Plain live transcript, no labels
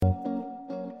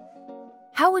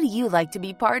How would you like to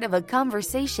be part of a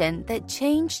conversation that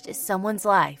changed someone's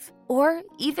life or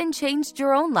even changed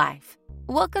your own life?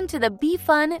 Welcome to the Be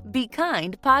Fun, Be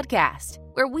Kind podcast,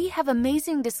 where we have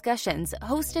amazing discussions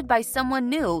hosted by someone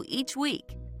new each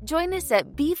week. Join us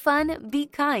at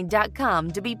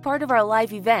befunbekind.com to be part of our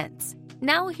live events.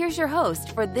 Now, here's your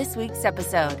host for this week's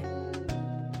episode.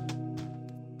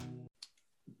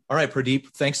 All right, Pradeep,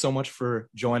 thanks so much for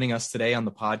joining us today on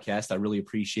the podcast. I really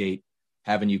appreciate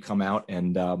having you come out.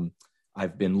 And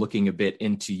I've been looking a bit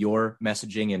into your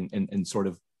messaging and sort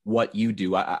of what you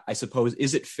do. I suppose,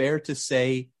 is it fair to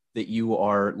say that you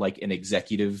are like an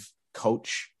executive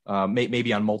coach,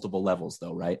 maybe on multiple levels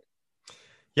though, right?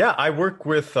 Yeah, I work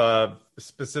with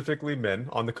specifically men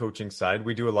on the coaching side.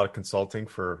 We do a lot of consulting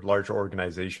for larger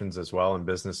organizations as well, and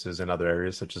businesses in other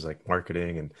areas such as like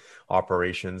marketing and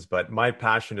operations. But my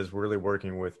passion is really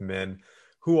working with men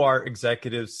who are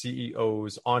executives,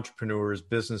 CEOs, entrepreneurs,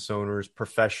 business owners,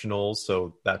 professionals.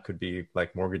 So that could be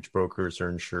like mortgage brokers or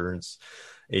insurance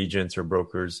agents or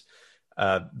brokers.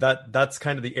 That's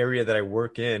kind of the area that I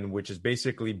work in, which is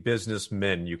basically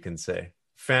businessmen, you can say.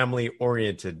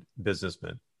 Family-oriented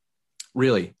businessmen.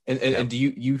 Really? And do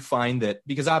you find that,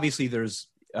 because obviously there's,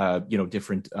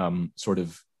 different sort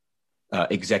of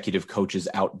executive coaches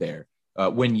out there.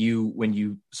 When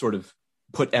you sort of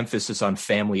put emphasis on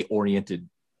family-oriented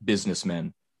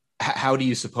businessmen, how do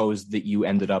you suppose that you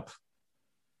ended up,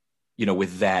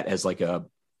 with that as like a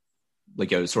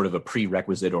sort of a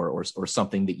prerequisite or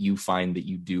something that you find that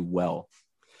you do well?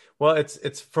 Well,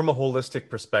 it's from a holistic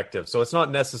perspective. So it's not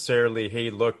necessarily,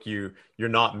 hey, look, you're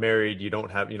not married, you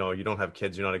don't have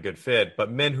kids, you're not a good fit.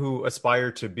 But men who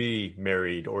aspire to be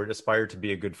married or aspire to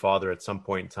be a good father at some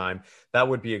point in time, that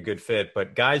would be a good fit.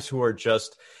 But guys who are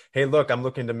just, hey, look, I'm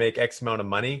looking to make X amount of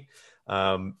money.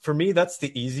 For me, that's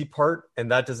the easy part,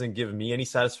 and that doesn't give me any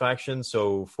satisfaction.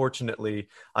 So fortunately,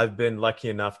 I've been lucky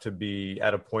enough to be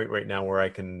at a point right now where I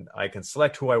can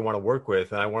select who I want to work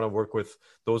with, and I want to work with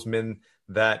those men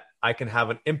that I can have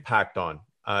an impact on,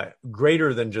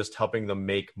 greater than just helping them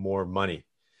make more money.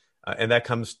 And that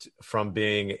comes from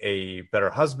being a better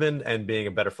husband and being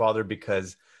a better father,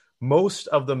 because most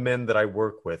of the men that I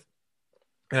work with,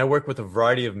 and I work with a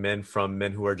variety of men, from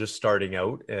men who are just starting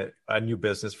out a new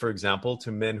business, for example,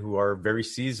 to men who are very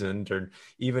seasoned or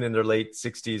even in their late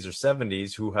 60s or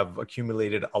 70s who have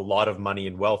accumulated a lot of money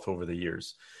and wealth over the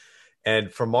years.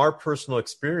 And from our personal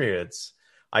experience,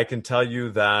 I can tell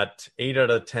you that 8 out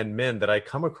of 10 men that I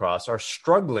come across are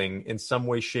struggling in some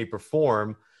way, shape, or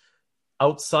form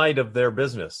outside of their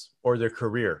business or their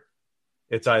career.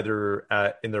 It's either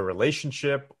in their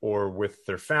relationship or with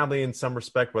their family in some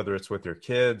respect, whether it's with their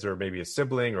kids or maybe a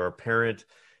sibling or a parent.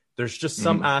 There's just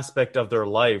some aspect of their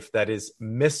life that is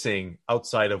missing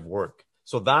outside of work.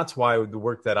 So that's why the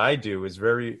work that I do is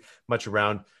very much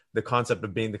around the concept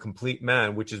of being the complete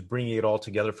man, which is bringing it all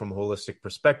together from a holistic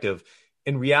perspective.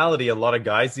 In reality, a lot of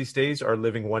guys these days are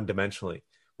living one-dimensionally,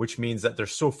 which means that they're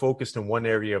so focused in one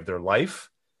area of their life,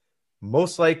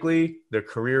 most likely their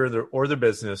career or their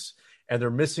business, and they're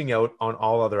missing out on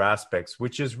all other aspects,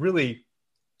 which is really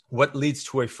what leads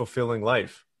to a fulfilling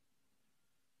life.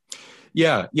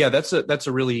 Yeah, that's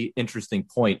a really interesting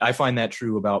point. I find that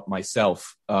true about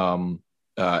myself,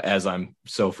 as I'm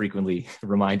so frequently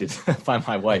reminded by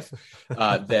my wife,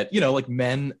 that, like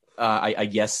men, I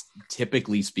guess,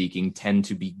 typically speaking, tend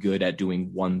to be good at doing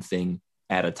one thing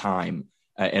at a time,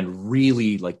 and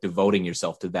really like devoting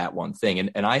yourself to that one thing.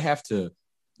 And I have to,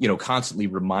 constantly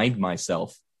remind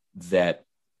myself that,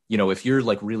 if you're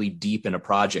like really deep in a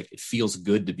project, it feels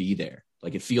good to be there.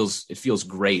 Like it feels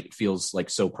great. It feels like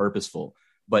so purposeful.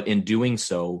 But in doing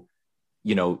so,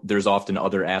 there's often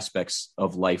other aspects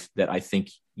of life that I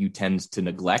think you tend to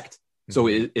neglect. Mm-hmm. So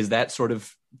is that sort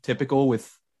of typical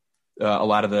with a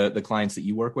lot of the clients that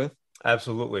you work with?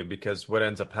 Absolutely, because what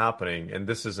ends up happening, and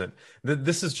this is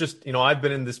just, I've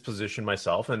been in this position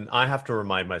myself, and I have to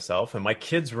remind myself, and my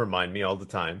kids remind me all the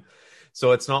time.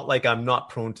 So it's not like I'm not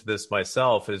prone to this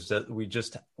myself, is that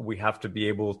we have to be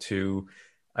able to,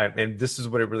 and this is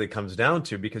what it really comes down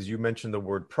to, because you mentioned the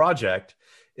word project,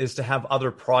 is to have other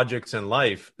projects in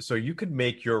life. So you could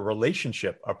make your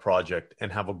relationship a project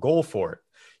and have a goal for it.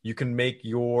 You can make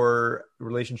your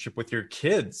relationship with your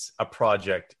kids a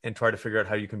project and try to figure out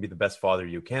how you can be the best father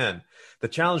you can. The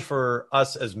challenge for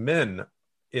us as men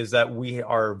is that we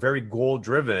are very goal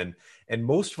driven, and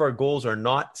most of our goals are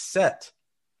not set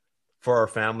for our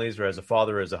families or as a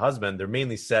father or as a husband. They're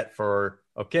mainly set for,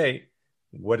 okay,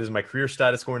 what is my career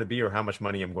status going to be, or how much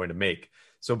money I'm going to make?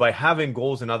 So by having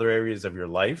goals in other areas of your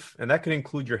life, and that could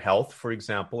include your health, for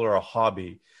example, or a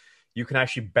hobby, you can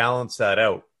actually balance that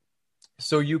out.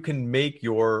 So you can make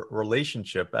your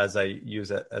relationship, as I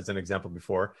use it as an example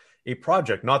before, a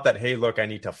project. Not that, hey, look, I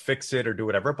need to fix it or do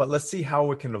whatever, but let's see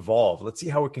how it can evolve. Let's see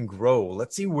how it can grow.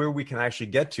 Let's see where we can actually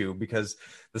get to, because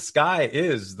the sky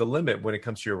is the limit when it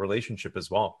comes to your relationship as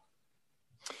well.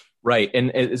 Right. And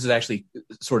this is actually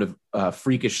sort of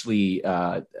freakishly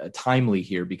timely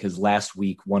here, because last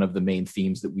week, one of the main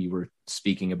themes that we were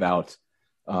speaking about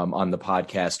on the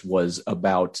podcast was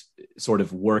about sort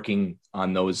of working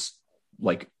on those,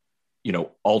 like,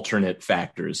 alternate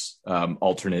factors,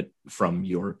 alternate from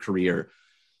your career,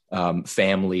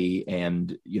 family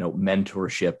and,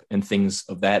 mentorship and things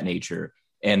of that nature.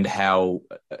 And how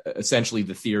essentially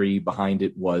the theory behind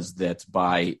it was that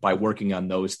by working on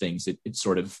those things, it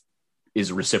sort of is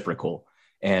reciprocal,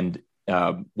 and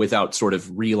without sort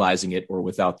of realizing it or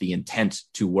without the intent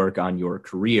to work on your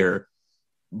career,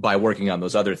 by working on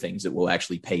those other things, it will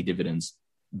actually pay dividends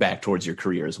back towards your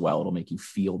career as well. It'll make you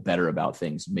feel better about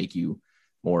things, make you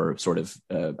more sort of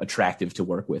attractive to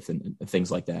work with, and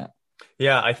things like that.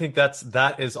 Yeah, I think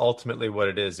that is ultimately what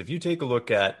it is. If you take a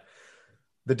look at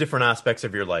the different aspects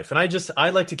of your life, and I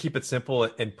like to keep it simple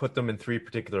and put them in three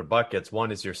particular buckets.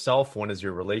 One is yourself, one is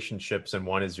your relationships, and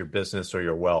one is your business or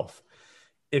your wealth.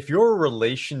 If your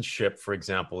relationship, for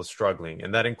example, is struggling,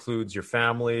 and that includes your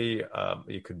family,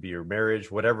 it could be your marriage,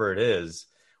 whatever it is,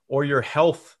 or your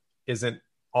health isn't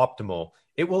optimal,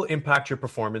 it will impact your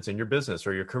performance in your business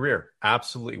or your career.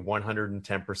 Absolutely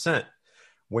 110%.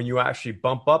 When you actually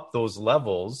bump up those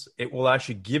levels, it will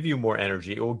actually give you more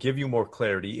energy. It will give you more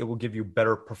clarity. It will give you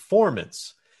better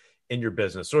performance in your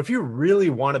business. So if you really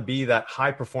want to be that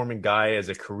high performing guy as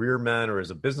a career man or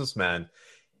as a businessman,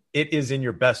 it is in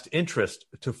your best interest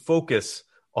to focus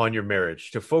on your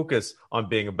marriage, to focus on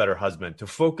being a better husband, to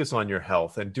focus on your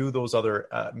health, and do those other,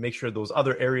 make sure those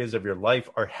other areas of your life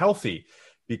are healthy,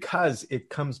 because it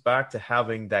comes back to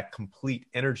having that complete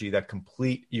energy, that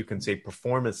complete, you can say,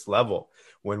 performance level.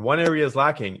 When one area is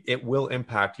lacking, it will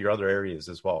impact your other areas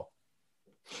as well.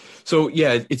 So,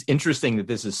 yeah, it's interesting that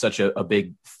this is such a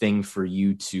big thing for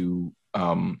you to,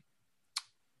 to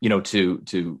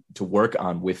work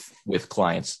on with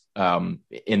clients,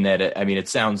 in that, I mean,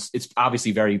 it's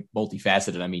obviously very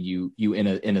multifaceted. I mean, you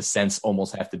in a sense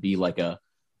almost have to be like a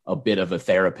bit of a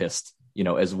therapist,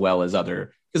 as well as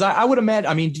other, because I would imagine,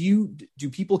 I mean, do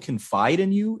people confide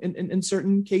in you in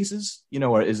certain cases,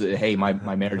 or is it, hey,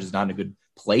 my marriage is not in a good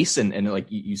place, and like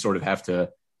you sort of have to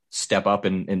step up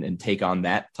and take on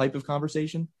that type of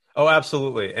conversation? Oh,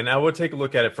 absolutely. And I would take a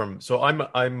look at it so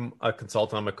I'm a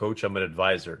consultant, I'm a coach, I'm an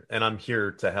advisor, and I'm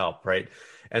here to help, right?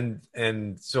 And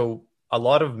so a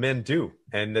lot of men do,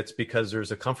 and it's because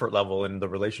there's a comfort level in the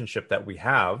relationship that we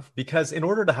have, because in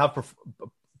order to have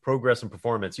progress and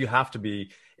performance, you have to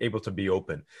be able to be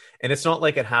open. And it's not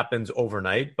like it happens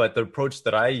overnight, but the approach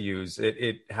that I use,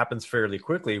 it happens fairly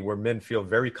quickly, where men feel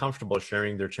very comfortable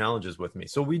sharing their challenges with me.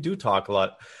 So we do talk a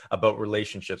lot about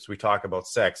relationships. We talk about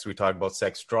sex. We talk about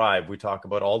sex drive. We talk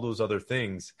about all those other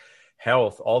things,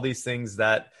 health, all these things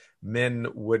that men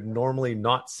would normally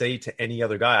not say to any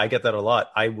other guy. I get that a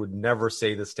lot. I would never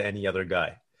say this to any other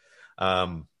guy.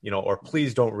 Or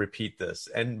please don't repeat this.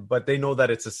 But they know that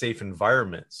it's a safe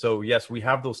environment. So yes, we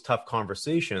have those tough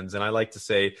conversations. And I like to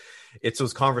say it's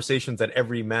those conversations that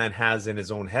every man has in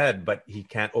his own head, but he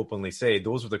can't openly say.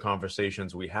 Those are the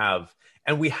conversations we have.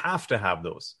 And we have to have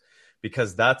those,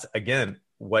 because that's, again,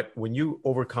 when you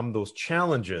overcome those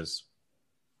challenges,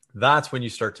 that's when you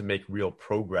start to make real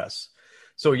progress.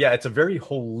 So yeah, it's a very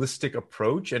holistic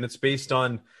approach, and it's based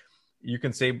on, you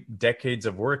can say, decades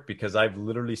of work, because I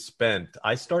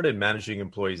started managing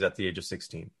employees at the age of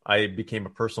 16. I became a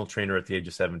personal trainer at the age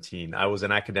of 17. I was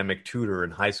an academic tutor in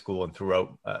high school and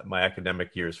throughout my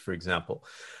academic years, for example.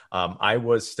 I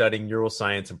was studying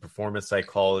neuroscience and performance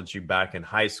psychology back in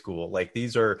high school. Like,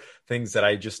 these are things that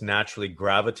I just naturally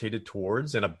gravitated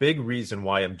towards. And a big reason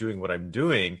why I'm doing what I'm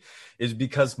doing is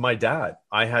because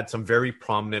I had some very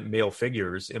prominent male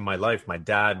figures in my life, my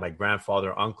dad, my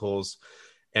grandfather, uncles,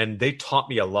 and they taught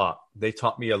me a lot. They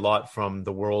taught me a lot from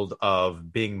the world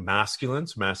of being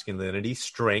masculinity,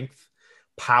 strength,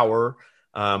 power,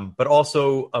 but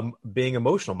also being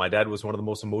emotional. My dad was one of the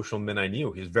most emotional men I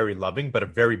knew. He was very loving, but a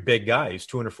very big guy. He's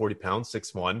 240 pounds,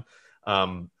 6'1".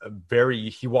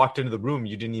 He walked into the room.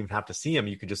 You didn't even have to see him.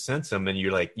 You could just sense him, and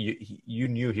you're like, you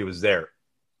knew he was there.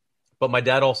 But my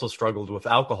dad also struggled with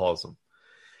alcoholism.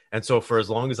 And so for as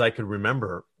long as I could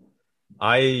remember,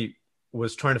 I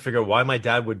was trying to figure out why my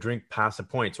dad would drink past a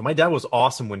point. So my dad was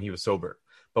awesome when he was sober,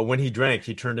 but when he drank,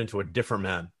 he turned into a different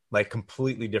man, like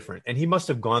completely different. And he must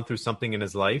have gone through something in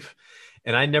his life.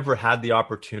 And I never had the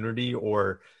opportunity,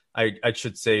 or I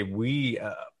should say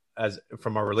as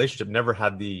from our relationship, never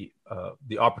had the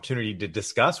opportunity to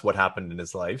discuss what happened in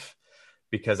his life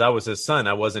because I was his son.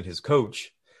 I wasn't his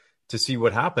coach to see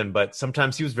what happened. But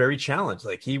sometimes he was very challenged.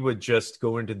 Like he would just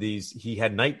go into he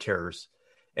had night terrors.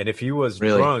 And if he was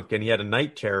drunk and he had a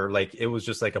night terror, like it was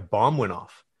just like a bomb went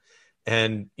off.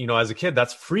 And, as a kid,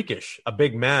 that's freakish. A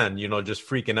big man, just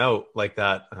freaking out like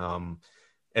that.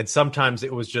 And sometimes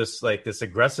it was just like this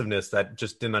aggressiveness that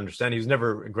just didn't understand. He was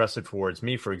never aggressive towards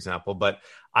me, for example, but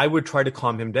I would try to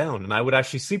calm him down and I would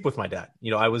actually sleep with my dad.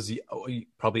 I was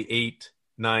probably 8,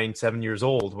 9, 7 years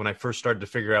old when I first started to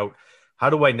figure out, how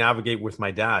do I navigate with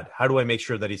my dad? How do I make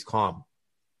sure that he's calm?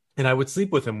 And I would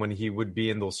sleep with him when he would be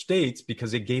in those states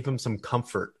because it gave him some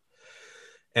comfort.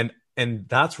 And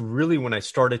that's really when I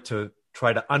started to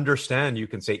try to understand, you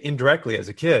can say indirectly as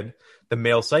a kid, the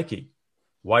male psyche.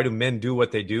 Why do men do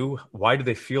what they do? Why do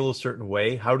they feel a certain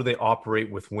way? How do they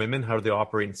operate with women? How do they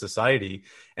operate in society?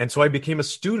 And so I became a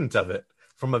student of it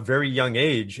from a very young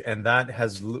age. And that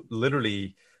has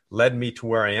literally led me to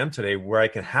where I am today, where I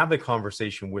can have a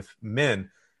conversation with men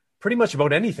pretty much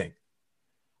about anything,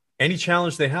 any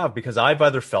challenge they have, because I've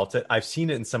either felt it, I've seen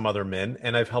it in some other men,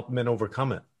 and I've helped men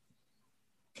overcome it.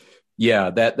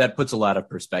 Yeah, that puts a lot of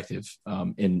perspective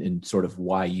in sort of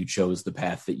why you chose the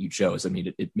path that you chose. I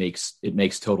mean, it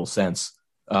makes total sense.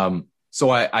 So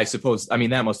I suppose, I mean,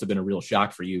 that must have been a real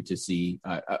shock for you to see.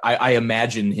 I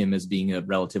imagine him as being a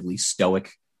relatively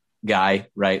stoic guy,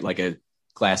 right? Like a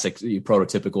classic,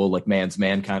 prototypical, like man's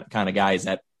man kind of guy. Is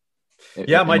that?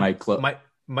 Yeah,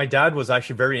 my dad was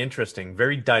actually very interesting,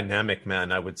 very dynamic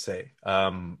man, I would say,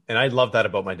 and I love that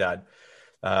about my dad.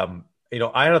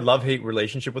 I had a love-hate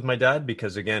relationship with my dad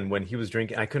because, again, when he was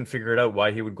drinking, I couldn't figure it out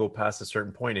why he would go past a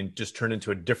certain point and just turn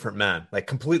into a different man, like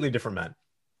completely different man,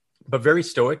 but very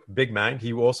stoic, big man.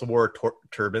 He also wore a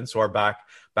turban. So our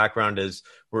background is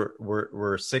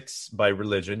we're Sikhs by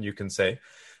religion, you can say,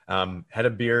 had a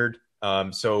beard.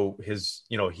 So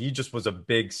he just was a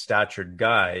big statured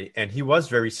guy and he was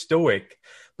very stoic,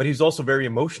 but he's also very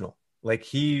emotional. Like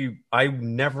I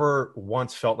never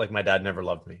once felt like my dad never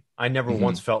loved me. I never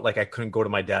once felt like I couldn't go to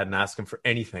my dad and ask him for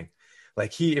anything.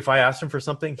 Like if I asked him for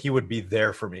something, he would be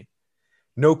there for me.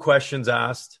 No questions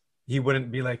asked. He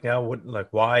wouldn't be like,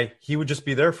 why? He would just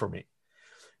be there for me.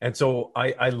 And so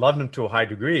I loved him to a high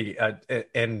degree.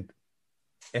 And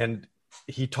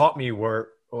he taught me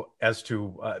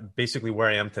basically where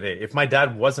I am today. If my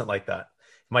dad wasn't like that,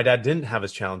 if my dad didn't have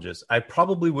his challenges, I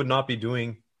probably would not be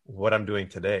doing what I'm doing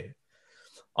today.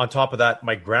 On top of that,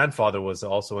 my grandfather was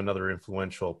also another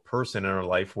influential person in our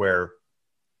life, where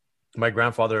my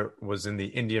grandfather was in the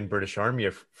Indian British Army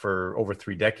for over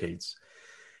 3 decades.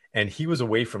 And he was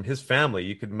away from his family,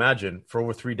 you could imagine, for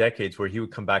over 3 decades, where he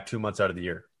would come back 2 months out of the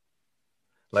year.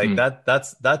 Like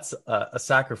that's a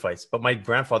sacrifice. But my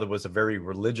grandfather was a very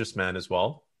religious man as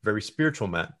well, very spiritual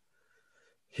man.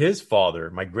 His father,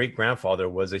 my great grandfather,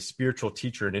 was a spiritual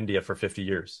teacher in India for 50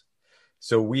 years.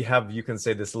 So we have, you can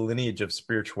say, this lineage of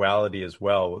spirituality as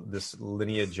well, this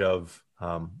lineage of,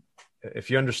 if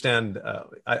you understand,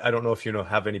 I don't know if you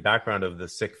have any background of the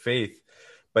Sikh faith,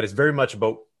 but it's very much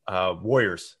about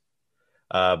warriors.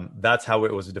 That's how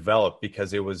it was developed,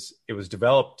 because it was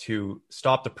developed to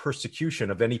stop the persecution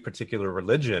of any particular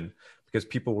religion, because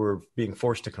people were being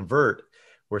forced to convert,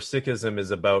 where Sikhism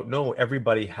is about, no,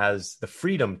 everybody has the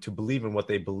freedom to believe in what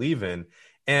they believe in.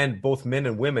 And both men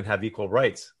and women have equal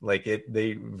rights. Like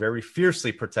they very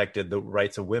fiercely protected the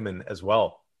rights of women as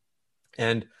well.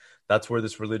 And that's where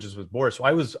this religion was born. So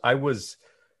I was,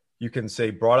 you can say,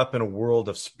 brought up in a world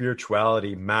of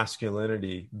spirituality,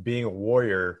 masculinity, being a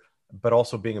warrior, but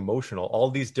also being emotional, all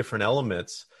these different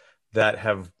elements that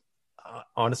have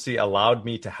honestly allowed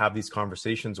me to have these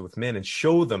conversations with men and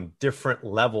show them different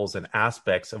levels and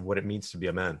aspects of what it means to be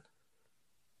a man.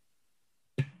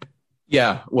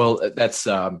 Yeah, well, that's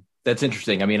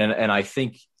interesting. I mean, and I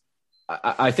think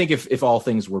if all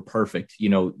things were perfect,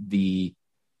 the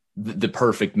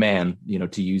perfect man,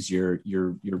 to use your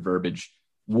verbiage,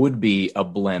 would be a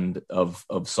blend of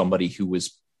somebody who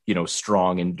was,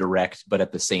 strong and direct, but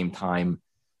at the same time,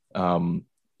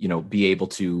 be able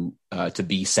to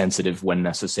be sensitive when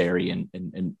necessary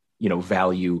and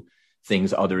value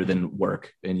things other than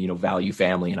work and, value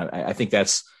family. And I think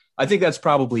that's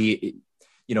probably,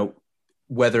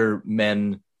 whether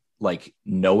men like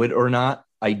know it or not,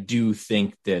 I do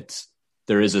think that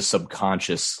there is a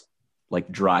subconscious like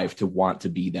drive to want to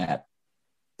be that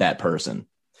person.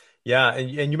 Yeah.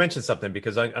 And you mentioned something,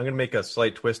 because I'm going to make a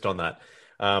slight twist on that.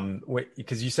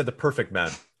 Because you said the perfect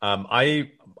man. I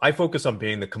focus on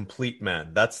being the complete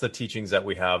man. That's the teachings that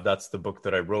we have. That's the book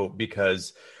that I wrote,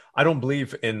 because I don't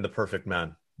believe in the perfect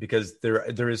man, because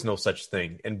there is no such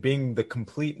thing. And being the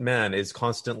complete man is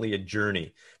constantly a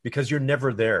journey because you're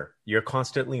never there. You're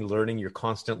constantly learning, you're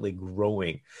constantly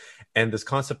growing. And this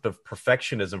concept of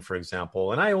perfectionism, for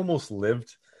example, and I almost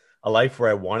lived a life where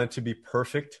I wanted to be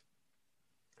perfect.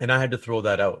 And I had to throw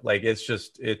that out. Like, it's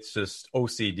just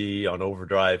OCD on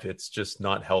overdrive. It's just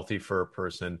not healthy for a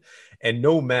person. And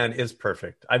no man is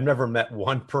perfect. I've never met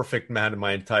one perfect man in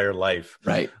my entire life.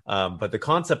 Right. But the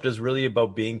concept is really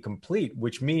about being complete,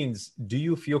 which means, do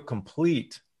you feel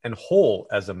complete and whole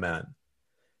as a man?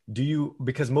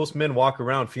 Because most men walk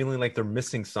around feeling like they're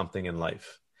missing something in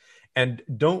life. And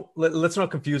let's not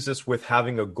confuse this with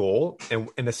having a goal and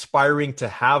aspiring to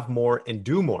have more and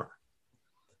do more.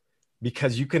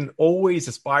 Because you can always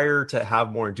aspire to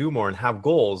have more and do more and have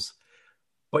goals,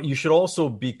 but you should also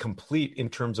be complete in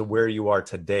terms of where you are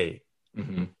today.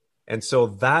 Mm-hmm. And so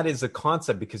that is a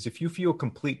concept, because if you feel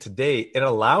complete today, it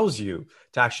allows you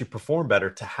to actually perform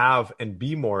better, to have and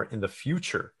be more in the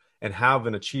future and have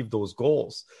and achieve those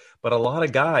goals. But a lot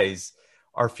of guys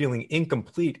are feeling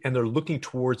incomplete and they're looking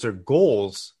towards their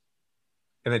goals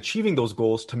and achieving those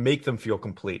goals to make them feel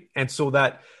complete. And so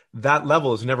that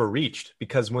level is never reached,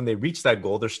 because when they reach that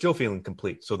goal, they're still feeling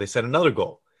complete. So they set another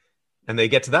goal and they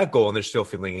get to that goal and they're still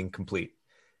feeling incomplete.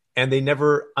 And they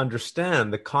never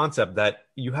understand the concept that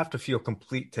you have to feel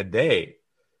complete today.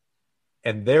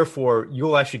 And therefore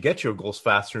you'll actually get your goals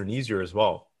faster and easier as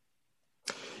well.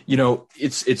 You know,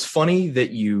 it's funny that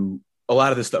a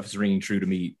lot of this stuff is ringing true to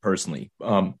me personally.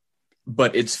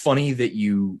 But it's funny that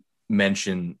you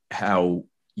mention how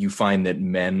you find that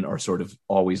men are sort of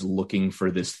always looking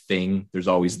for this thing. There's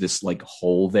always this like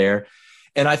hole there.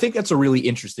 And I think that's a really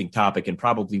interesting topic, and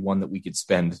probably one that we could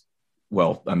spend,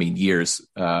 years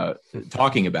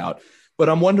talking about. But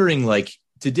I'm wondering, like,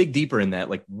 to dig deeper in that,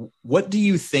 like, what do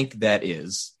you think that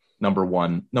is? Number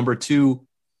one. Number two,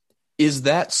 is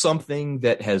that something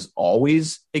that has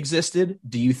always existed?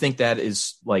 Do you think that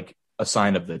is like a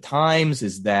sign of the times?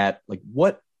 Is that like,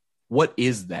 what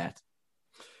is that?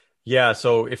 Yeah.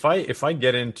 So if I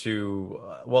get into,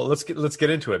 let's get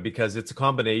into it, because it's a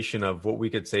combination of what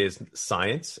we could say is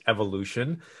science,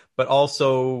 evolution, but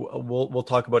also we'll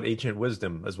talk about ancient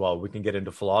wisdom as well. We can get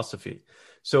into philosophy.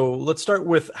 So let's start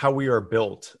with how we are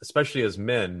built, especially as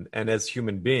men and as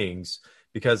human beings,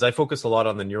 because I focus a lot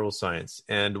on the neuroscience.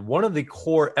 And one of the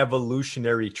core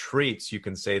evolutionary traits, you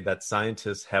can say, that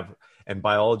scientists have and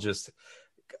biologists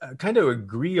kind of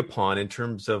agree upon in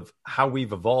terms of how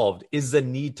we've evolved, is the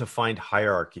need to find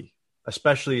hierarchy,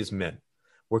 especially as men.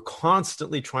 We're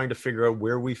constantly trying to figure out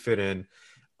where we fit in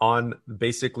on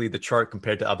basically the chart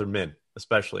compared to other men,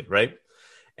 especially, right?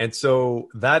 And so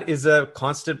that is a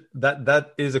constant,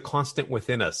 that is a constant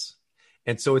within us.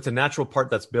 And so it's a natural part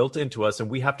that's built into us, and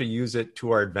we have to use it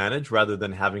to our advantage rather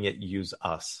than having it use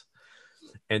us.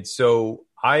 And so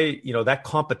that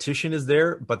competition is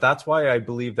there, but that's why I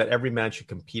believe that every man should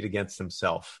compete against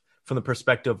himself from the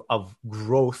perspective of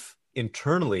growth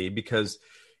internally, because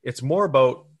it's more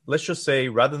about, let's just say,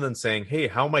 rather than saying, hey,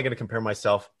 how am I going to compare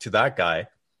myself to that guy?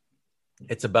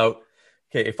 It's about,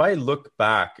 okay, if I look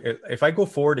back, if I go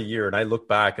forward a year and I look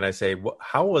back and I say,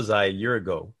 how was I a year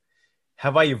ago?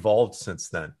 Have I evolved since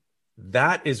then?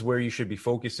 That is where you should be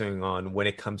focusing on when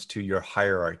it comes to your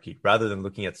hierarchy, rather than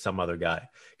looking at some other guy,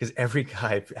 because every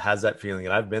guy has that feeling,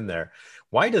 and I've been there.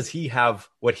 Why does he have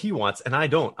what he wants and I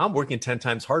don't? I'm working 10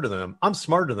 times harder than him. I'm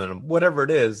smarter than him, whatever it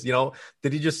is.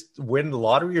 Did he just win the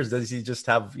lottery, or does he just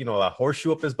have, a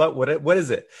horseshoe up his butt? What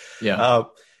is it? Yeah.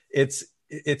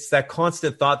 It's that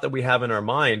constant thought that we have in our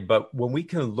mind. But when we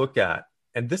can look at,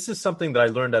 and this is something that I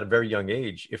learned at a very young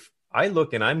age, if I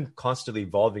look and I'm constantly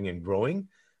evolving and growing,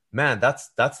 man, that's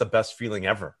the best feeling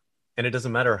ever. And it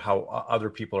doesn't matter how other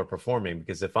people are performing,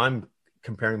 because if I'm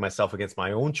comparing myself against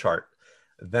my own chart,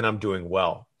 then I'm doing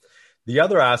well. The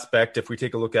other aspect, if we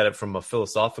take a look at it from a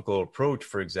philosophical approach,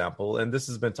 for example, and this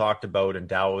has been talked about in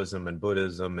Taoism and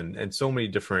Buddhism and so many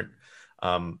different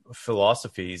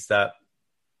philosophies, that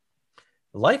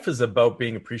life is about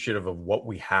being appreciative of what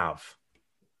we have,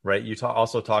 right? You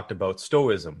also talked about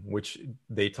Stoicism, which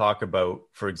they talk about,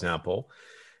 for example,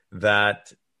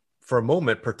 that for a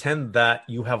moment, pretend that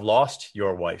you have lost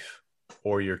your wife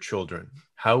or your children.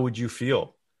 How would you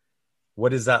feel? What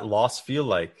does that loss feel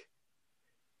like?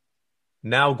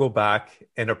 Now go back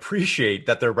and appreciate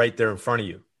that they're right there in front of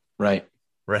you. Right.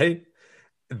 Right?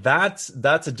 That's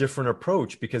a different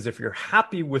approach, because if you're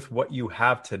happy with what you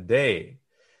have today,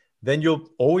 then you'll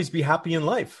always be happy in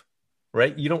life.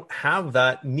 right? You don't have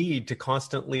that need to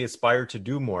constantly aspire to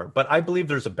do more. But I believe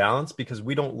there's a balance, because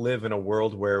we don't live in a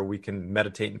world where we can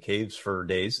meditate in caves for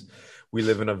days. We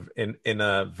live in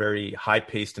a very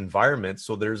high-paced environment.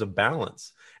 So there's a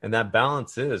balance. And that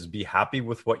balance is be happy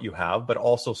with what you have, but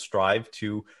also strive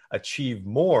to achieve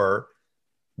more,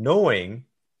 knowing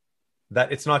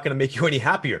that it's not going to make you any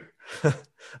happier.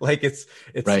 Like it's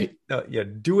right.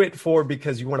 Do it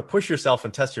because you want to push yourself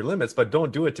and test your limits, but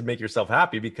don't do it to make yourself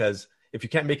happy, because if you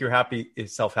can't make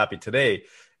yourself happy today,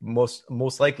 most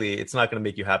likely it's not going to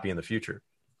make you happy in the future.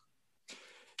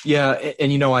 Yeah.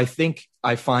 And,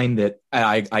 I find that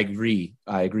I agree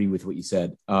with what you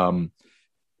said.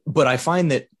 But I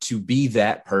find that to be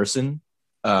that person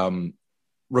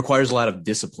requires a lot of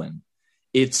discipline.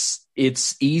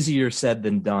 It's easier said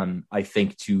than done, I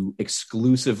think, to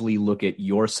exclusively look at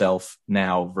yourself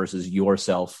now versus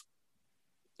yourself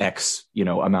X,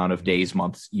 amount of days,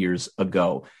 months, years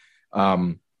ago.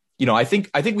 I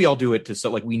think we all do it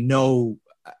we know,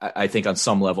 I think on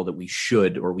some level that we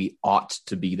should, or we ought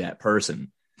to be that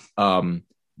person.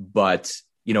 But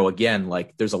again,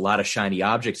 like there's a lot of shiny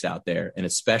objects out there, and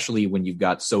especially when you've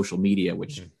got social media,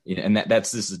 which, and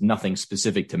this is nothing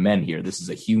specific to men here. This is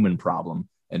a human problem.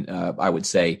 And I would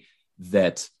say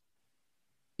that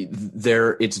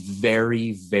it's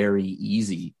very, very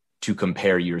easy to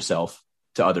compare yourself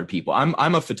to other people.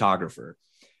 I'm a photographer,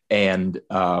 and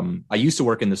I used to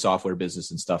work in the software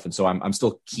business and stuff. And so I'm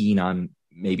still keen on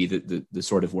maybe the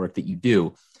sort of work that you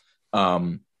do.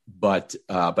 But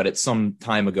at some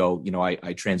time ago,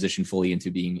 I transitioned fully into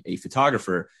being a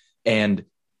photographer, and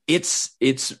it's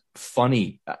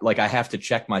funny. Like I have to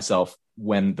check myself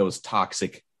when those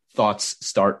toxic thoughts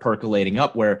start percolating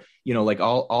up, where,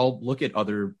 I'll look at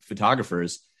other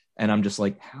photographers and I'm just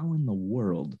like, how in the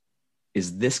world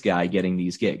is this guy getting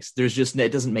these gigs?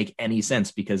 It doesn't make any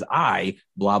sense, because I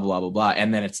blah, blah, blah, blah.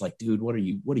 And then it's like, dude, what are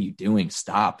you doing?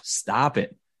 Stop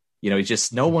it. It's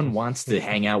just, no one wants to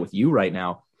hang out with you right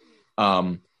now.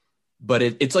 But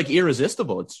it's like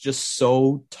irresistible. It's just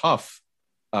so tough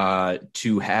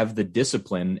to have the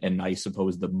discipline and, I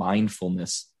suppose, the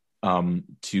mindfulness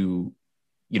to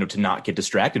not get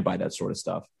distracted by that sort of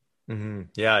stuff. Mm-hmm.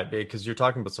 Yeah, because you're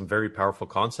talking about some very powerful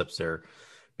concepts there,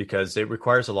 because it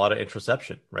requires a lot of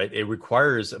introspection, right? It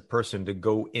requires a person to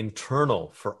go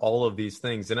internal for all of these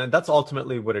things. And that's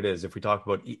ultimately what it is. If we talk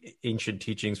about ancient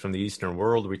teachings from the Eastern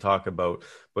world, we talk about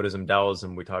Buddhism,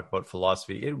 Taoism, we talk about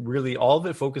philosophy, it really, all of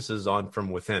it focuses on from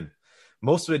within.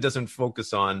 Most of it doesn't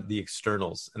focus on the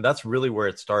externals. And that's really where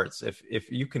it starts. If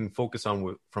you can focus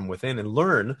on from within and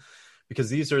learn, because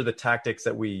these are the tactics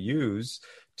that we use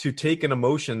to take an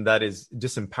emotion that is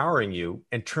disempowering you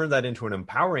and turn that into an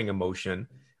empowering emotion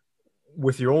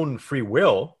with your own free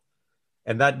will.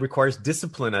 And that requires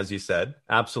discipline, as you said.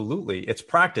 Absolutely. It's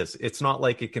practice. It's not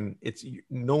like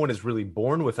no one is really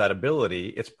born with that ability.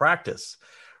 It's practice,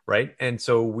 right? And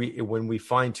so when we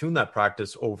fine tune that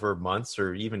practice over months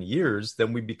or even years,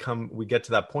 then we get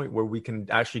to that point where we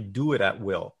can actually do it at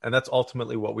will. And that's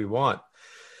ultimately what we want.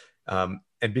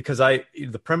 And because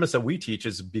the premise that we teach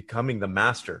is becoming the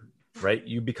master, right?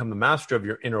 You become the master of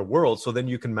your inner world, so then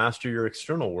you can master your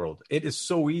external world. It is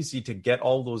so easy to get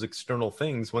all those external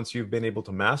things once you've been able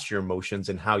to master your emotions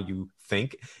and how you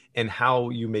think and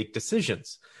how you make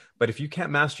decisions. But if you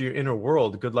can't master your inner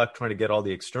world, good luck trying to get all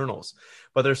the externals.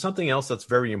 But there's something else that's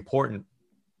very important,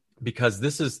 because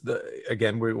this is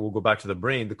we'll go back to the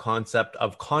brain, the concept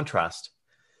of contrast.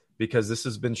 Because this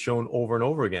has been shown over and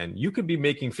over again. You could be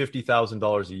making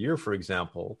 $50,000 a year, for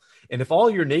example, and if all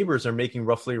your neighbors are making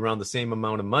roughly around the same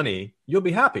amount of money, you'll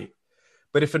be happy.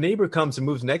 But if a neighbor comes and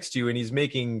moves next to you and he's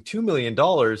making $2 million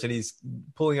and he's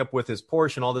pulling up with his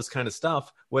Porsche and all this kind of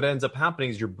stuff, what ends up happening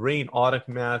is your brain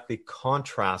automatically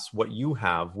contrasts what you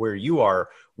have, where you are,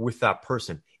 with that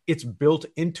person. It's built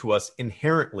into us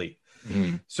inherently.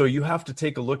 Mm-hmm. So you have to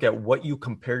take a look at what you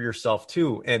compare yourself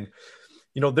to. And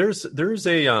there's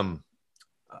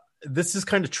this is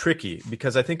kind of tricky,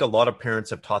 because I think a lot of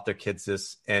parents have taught their kids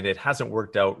this and it hasn't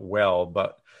worked out well.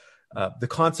 But the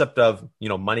concept of,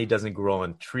 money doesn't grow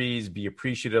on trees, be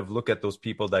appreciative, look at those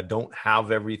people that don't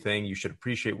have everything. You should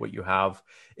appreciate what you have.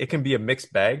 It can be a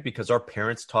mixed bag, because our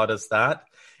parents taught us that.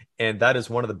 And that is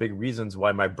one of the big reasons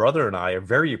why my brother and I are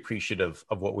very appreciative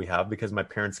of what we have, because my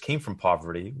parents came from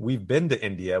poverty. We've been to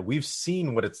India. We've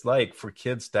seen what it's like for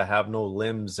kids to have no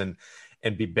limbs and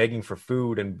be begging for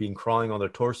food and being crawling on their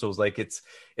torsos. Like it's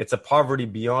a poverty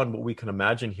beyond what we can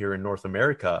imagine here in North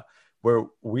America, where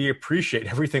we appreciate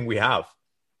everything we have.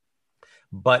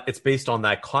 But it's based on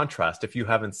that contrast. If you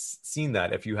haven't seen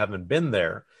that, if you haven't been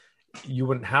there, you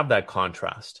wouldn't have that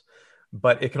contrast.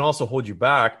 But it can also hold you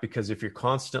back, because if you're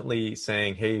constantly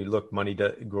saying, hey, look, money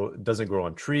doesn't grow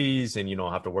on trees, and,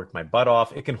 I have to work my butt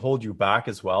off, it can hold you back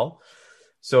as well.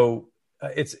 So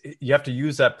you have to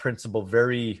use that principle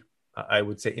very, I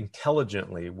would say,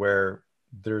 intelligently, where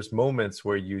there's moments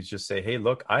where you just say, hey,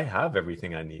 look, I have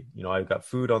everything I need. I've got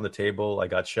food on the table. I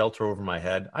got shelter over my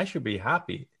head. I should be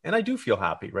happy. And I do feel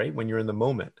happy, right? When you're in the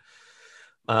moment.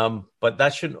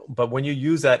 But when you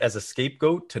use that as a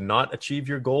scapegoat to not achieve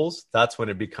your goals, that's when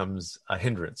it becomes a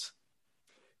hindrance.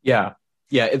 Yeah.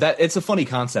 Yeah. That it's a funny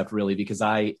concept, really, because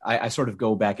I sort of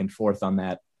go back and forth on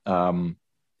that,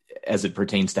 as it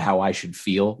pertains to how I should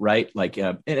feel. Right. Like,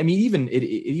 and I mean, it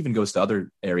even goes to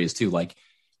other areas too. Like,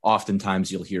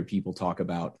 oftentimes you'll hear people talk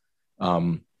about,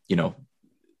 the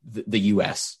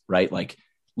US, right? Like,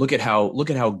 look at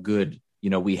how good,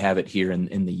 we have it here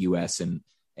in the US, and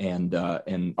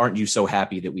aren't you so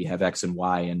happy that we have X and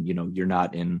Y, and, you're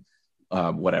not in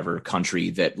whatever country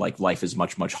that, like, life is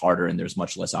much, much harder and there's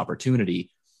much less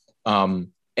opportunity.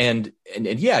 And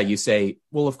yeah, you say,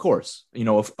 well, of course,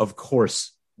 of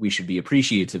course we should be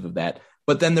appreciative of that.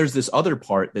 But then there's this other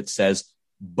part that says,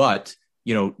 but,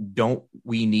 don't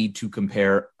we need to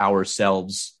compare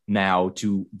ourselves now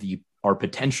to our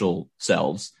potential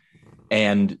selves?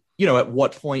 And, at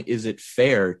what point is it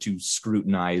fair to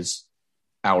scrutinize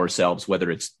ourselves, whether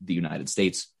it's the United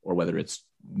States or whether it's,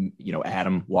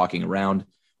 Adam walking around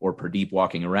or Pradeep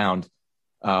walking around,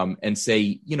 and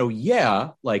say, yeah,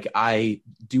 like, I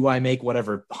make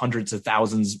whatever hundreds of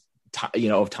thousands,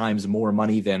 of times more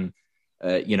money than,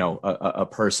 a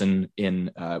person in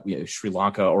Sri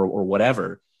Lanka or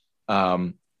whatever.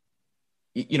 How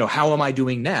am I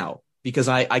doing now? Because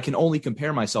I can only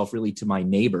compare myself really to my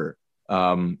neighbor.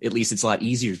 At least it's a lot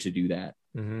easier to do that.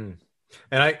 Mm-hmm.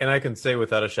 And I can say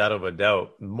without a shadow of a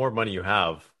doubt, the more money you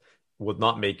have will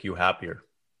not make you happier.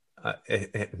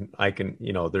 I can,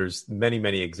 there's many,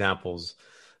 many examples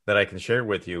that I can share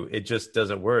with you. It just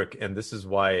doesn't work. And this is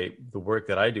why the work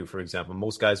that I do, for example,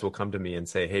 most guys will come to me and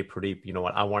say, hey, Pradeep, you know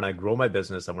what? I want to grow my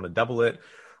business. I want to double it,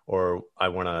 or I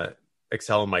want to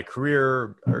excel in my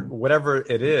career, or whatever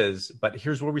it is. But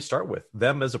here's where we start with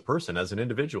them as a person, as an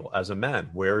individual, as a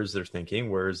man. Where is their thinking?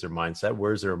 Where is their mindset?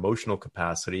 Where is their emotional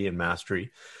capacity and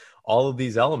mastery? All of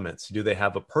these elements. Do they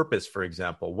have a purpose, for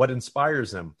example? What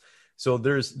inspires them? So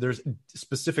there's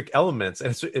specific elements.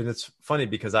 And it's funny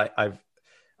because I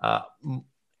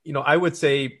would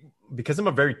say, because I'm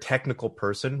a very technical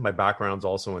person, my background's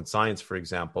also in science, for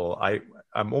example,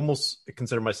 I'm almost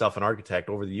consider myself an architect.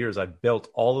 Over the years, I've built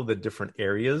all of the different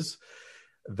areas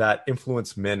that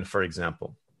influence men, for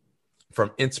example,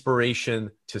 from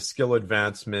inspiration to skill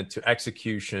advancement, to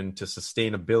execution, to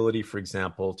sustainability, for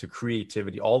example, to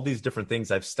creativity, all these different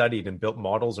things I've studied and built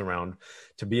models around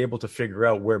to be able to figure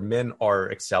out where men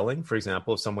are excelling. For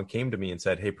example, if someone came to me and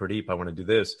said, hey, Pradeep, I want to do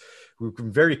this, we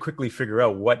can very quickly figure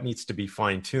out what needs to be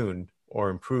fine-tuned or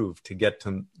improved to get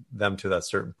them to that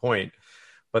certain point.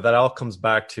 But that all comes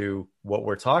back to what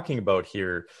we're talking about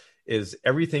here is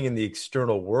everything in the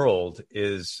external world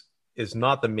is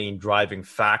not the main driving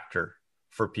factor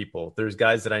for people. There's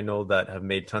guys that I know that have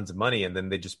made tons of money and then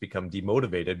they just become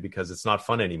demotivated because it's not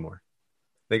fun anymore.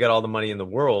 They got all the money in the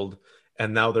world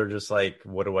and now they're just like,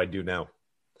 what do I do now?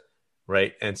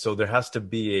 Right. And so there has to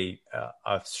be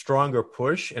a stronger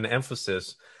push and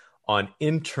emphasis on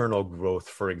internal growth,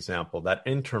 for example, that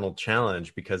internal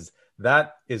challenge, because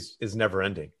that is never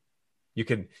ending. You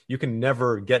can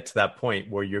never get to that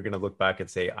point where you're going to look back and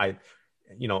say, I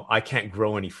can't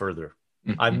grow any further.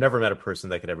 Mm-hmm. I've never met a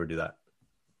person that could ever do that.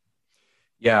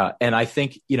 Yeah. And I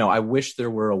think, I wish there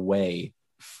were a way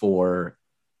for,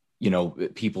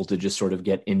 people to just sort of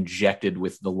get injected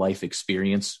with the life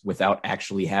experience without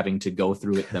actually having to go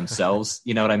through it themselves.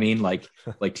 You know what I mean? Like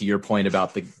to your point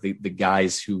about the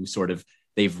guys who sort of,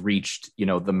 they've reached,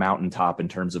 the mountaintop in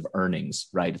terms of earnings,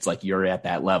 right? It's like, you're at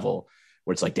that level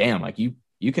where it's like, damn, like you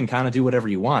can kind of do whatever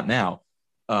you want now.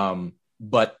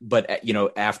 But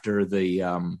after the,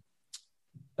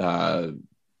 I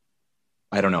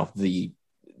don't know,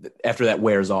 after that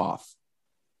wears off,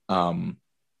 where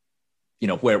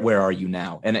are you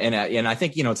now? And I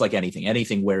think, it's like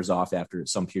anything wears off after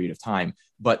some period of time,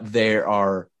 but there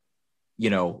are,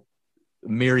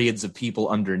 myriads of people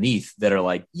underneath that are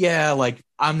like, yeah, like,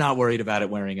 I'm not worried about it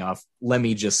wearing off. Let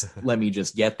me just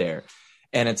get there.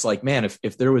 And it's like, man,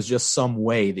 if there was just some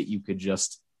way that you could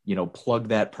just, plug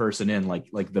that person in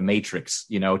like the Matrix,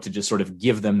 to just sort of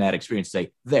give them that experience,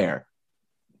 say, there,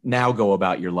 now go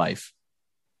about your life.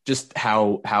 Just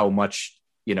how much,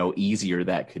 easier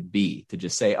that could be to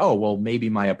just say, oh, well, maybe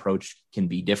my approach can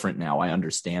be different now. I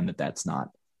understand that that's not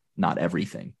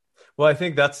everything. Well, I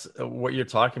think that's what you're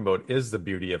talking about is the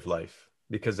beauty of life.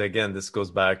 Because again, this goes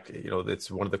back,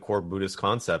 it's one of the core Buddhist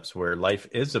concepts where life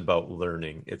is about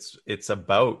learning. It's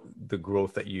about the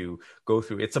growth that you go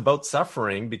through. It's about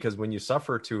suffering, because when you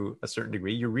suffer to a certain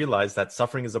degree, you realize that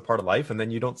suffering is a part of life, and then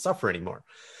you don't suffer anymore.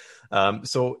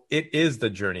 So it is the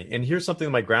journey. And here's something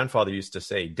my grandfather used to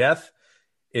say: death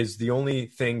is the only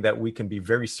thing that we can be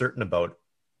very certain about,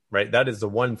 right? That is the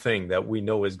one thing that we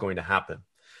know is going to happen.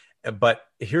 But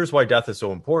here's why death is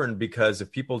so important, because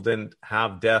if people didn't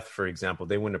have death, for example,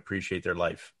 they wouldn't appreciate their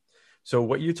life. So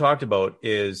what you talked about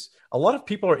is a lot of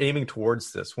people are aiming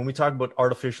towards this. When we talk about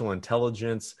artificial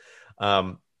intelligence,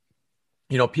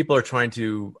 people are trying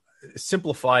to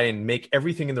simplify and make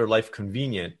everything in their life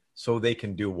convenient so they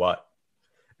can do what?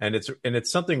 And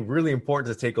it's something really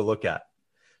important to take a look at,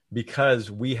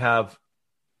 because we have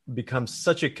become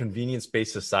such a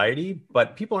convenience-based society,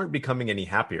 but people aren't becoming any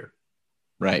happier.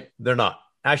 Right. They're not.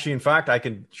 Actually, in fact, I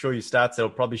can show you stats that will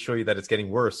probably show you that it's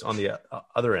getting worse on the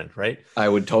other end, right? I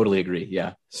would totally agree.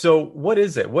 Yeah. So what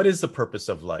is it? What is the purpose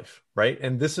of life, right?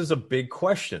 And this is a big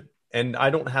question. And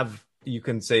I don't have, you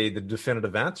can say, the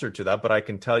definitive answer to that, but I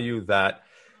can tell you that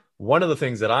one of the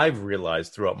things that I've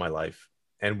realized throughout my life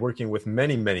and working with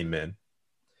many, many men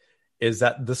is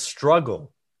that the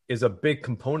struggle is a big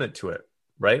component to it,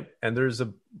 right? And there's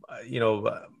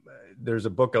a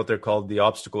book out there called The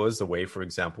Obstacle is the Way, for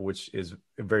example, which is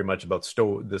very much about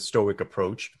the Stoic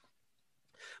approach.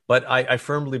 But I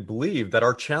firmly believe that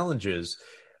our challenges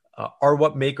are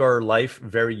what make our life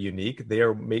very unique. They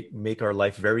are make our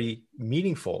life very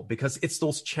meaningful, because it's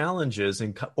those challenges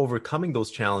and overcoming those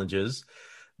challenges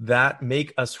that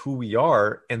make us who we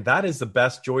are. And that is the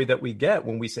best joy that we get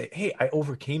when we say, hey, I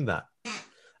overcame that.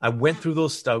 I went through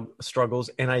those struggles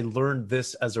and I learned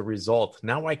this as a result.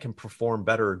 Now I can perform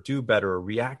better, or do better, or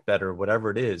react better,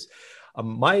 whatever it is.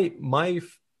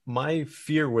 My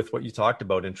fear with what you talked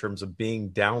about in terms of being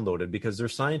downloaded, because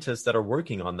there's scientists that are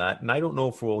working on that. And I don't know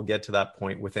if we'll get to that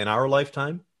point within our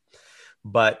lifetime,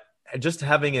 but just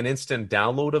having an instant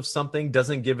download of something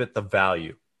doesn't give it the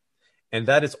value. And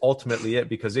that is ultimately it,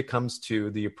 because it comes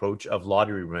to the approach of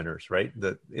lottery winners, right?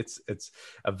 It's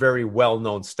a very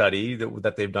well-known study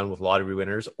that they've done with lottery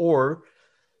winners, or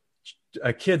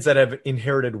kids that have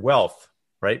inherited wealth,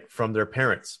 right, from their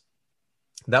parents.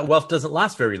 That wealth doesn't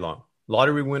last very long.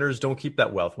 Lottery winners don't keep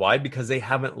that wealth. Why? Because they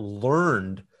haven't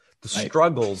learned the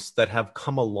struggles that have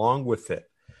come along with it,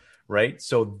 right?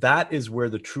 So that is where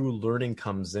the true learning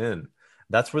comes in.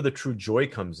 That's where the true joy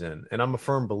comes in. And I'm a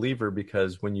firm believer,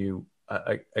 because when you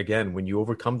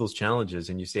overcome those challenges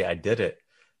and you say, I did it,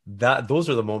 those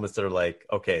are the moments that are like,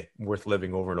 okay, worth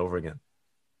living over and over again.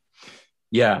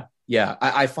 Yeah. Yeah.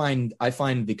 I find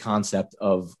the concept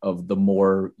of the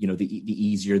more, the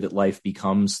easier that life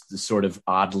becomes, the sort of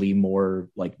oddly more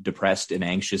like depressed and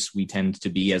anxious we tend to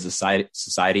be as a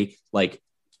society, like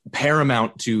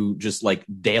paramount to just like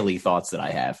daily thoughts that I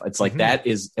have. It's like that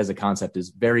is, as a concept, is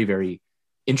very, very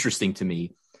interesting to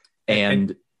me.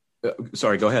 And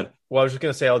sorry, go ahead. Well, I was just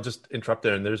going to say, I'll just interrupt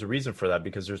there. And there's a reason for that,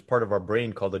 because there's part of our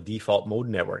brain called the default mode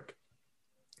network.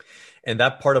 And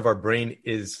that part of our brain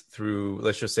is through,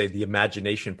 let's just say, the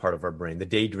imagination part of our brain, the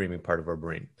daydreaming part of our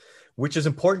brain, which is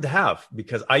important to have,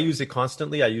 because I use it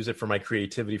constantly. I use it for my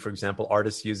creativity. For example,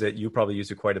 artists use it. You probably use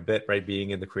it quite a bit, right?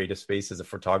 Being in the creative space as a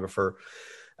photographer.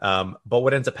 But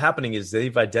what ends up happening is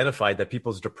they've identified that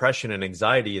people's depression and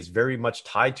anxiety is very much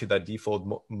tied to that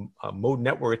default mode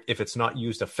network if it's not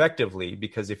used effectively.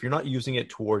 Because if you're not using it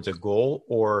towards a goal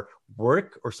or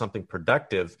work or something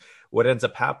productive, what ends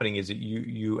up happening is that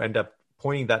you end up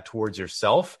pointing that towards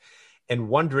yourself and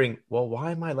wondering, well,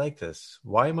 why am I like this?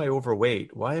 Why am I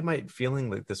overweight? Why am I feeling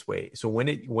like this way? So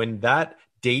when that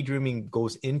daydreaming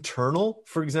goes internal,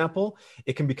 for example,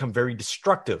 it can become very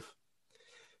destructive.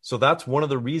 So that's one of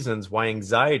the reasons why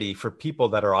anxiety for people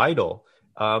that are idle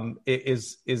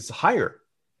is higher,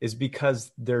 is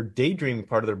because their daydreaming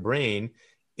part of their brain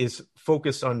is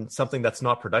focused on something that's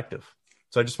not productive.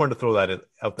 So I just wanted to throw that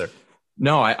out there.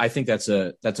 No, I think that's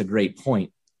a great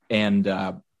point. And,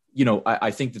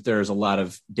 I think that there's a lot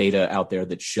of data out there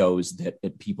that shows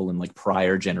that people in like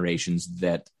prior generations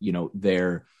that,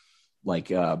 they're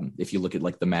like, if you look at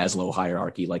like the Maslow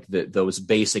hierarchy, like those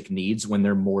basic needs, when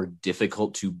they're more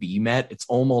difficult to be met, it's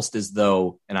almost as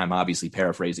though, and I'm obviously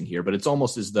paraphrasing here, but it's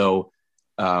almost as though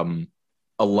a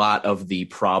lot of the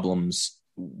problems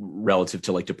relative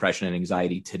to like depression and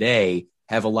anxiety today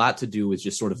have a lot to do with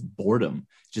just sort of boredom,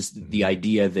 just the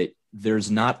idea that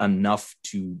there's not enough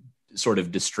to sort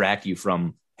of distract you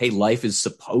from, hey, life is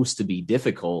supposed to be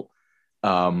difficult.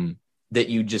 That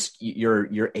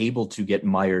you're able to get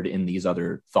mired in these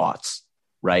other thoughts,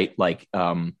 right? Like,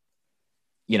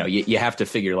 you have to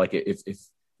figure, like, if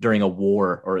during a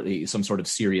war or some sort of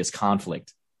serious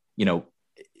conflict,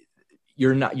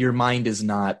 your mind is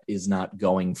not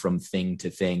going from thing to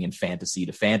thing and fantasy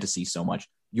to fantasy so much.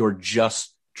 You're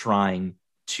just trying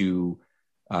to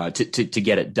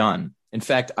get it done. In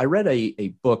fact, I read a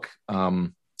book. Oh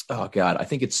God, I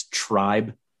think it's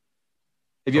Tribe.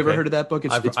 Have you ever heard of that book?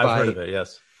 I've heard of it.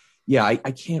 Yes. Yeah,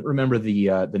 I can't remember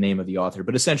the name of the author,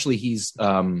 but essentially he's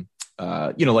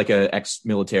like a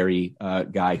ex-military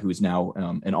guy who's now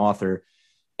an author,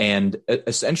 and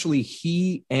essentially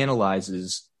he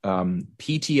analyzes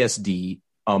PTSD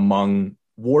among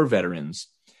war veterans,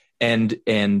 and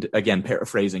again,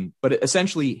 paraphrasing, but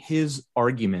essentially his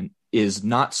argument is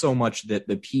not so much that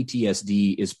the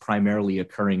PTSD is primarily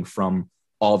occurring from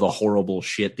all the horrible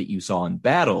shit that you saw in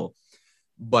battle,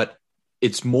 but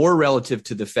it's more relative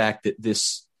to the fact that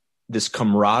this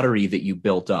camaraderie that you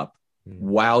built up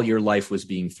while your life was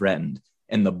being threatened,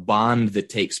 and the bond that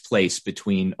takes place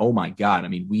between, oh my God, I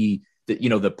mean,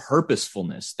 the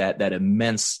purposefulness, that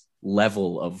immense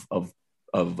level of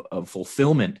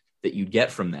fulfillment that you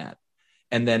get from that,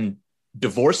 and then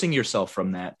divorcing yourself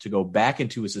from that to go back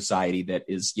into a society that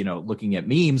is, looking at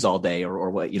memes all day or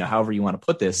what, however you want to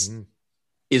put this,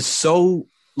 is so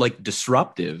like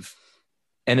disruptive.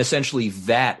 And essentially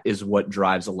that is what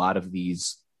drives a lot of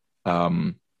these,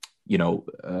 former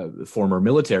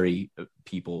military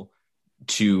people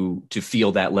to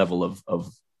feel that level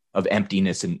of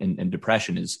emptiness and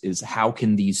depression is how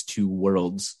can these two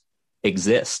worlds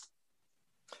exist?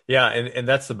 Yeah. And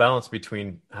that's the balance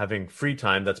between having free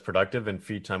time that's productive and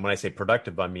free time. When I say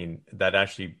productive, I mean that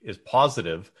actually is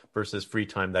positive versus free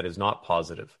time that is not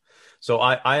positive. So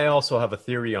I also have a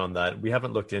theory on that. We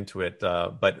haven't looked into it,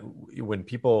 but when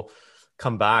people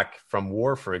come back from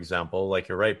war, for example, like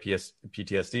you're right,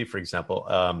 PTSD, for example,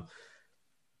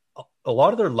 a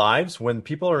lot of their lives, when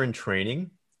people are in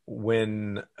training,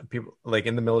 when people like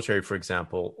in the military, for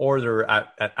example, or they're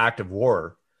at active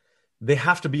war, they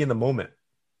have to be in the moment.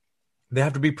 They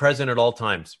have to be present at all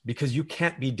times because you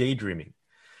can't be daydreaming.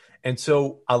 And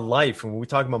so a life, when we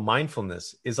talk about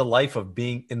mindfulness, is a life of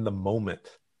being in the moment.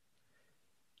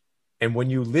 And when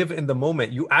you live in the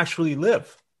moment, you actually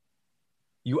live.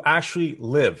 You actually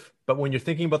live. But when you're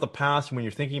thinking about the past, when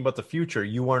you're thinking about the future,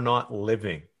 you are not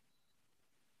living.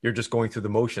 You're just going through the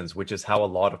motions, which is how a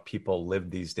lot of people live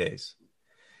these days.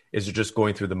 Is you're just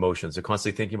going through the motions. They're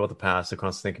constantly thinking about the past. They're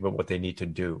constantly thinking about what they need to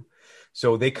do.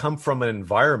 So they come from an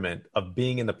environment of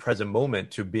being in the present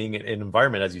moment to being in an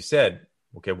environment, as you said,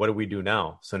 okay, what do we do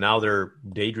now? So now their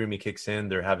daydreaming kicks in.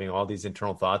 They're having all these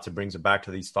internal thoughts. It brings it back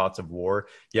to these thoughts of war.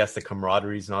 Yes, the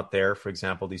camaraderie is not there. For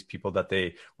example, these people that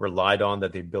they relied on,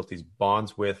 that they built these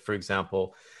bonds with, for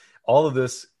example, all of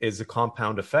this is a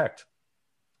compound effect.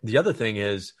 The other thing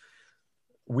is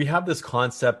we have this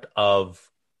concept of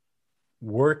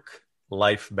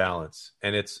work-life balance.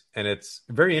 And it's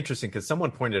very interesting because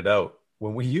someone pointed out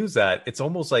when we use that, it's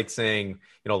almost like saying,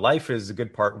 life is a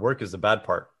good part, work is the bad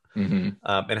part. Mm-hmm.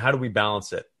 And how do we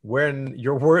balance it? When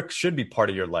your work should be part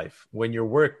of your life. When your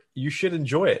work, you should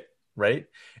enjoy it, right?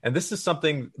 And this is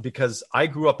something because I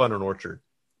grew up on an orchard,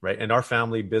 right? And our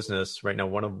family business right now,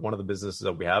 one of the businesses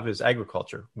that we have is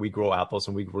agriculture. We grow apples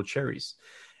and we grow cherries.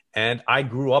 And I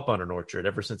grew up on an orchard.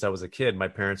 Ever since I was a kid, my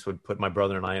parents would put my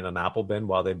brother and I in an apple bin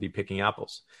while they'd be picking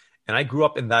apples. And I grew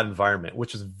up in that environment,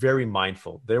 which was very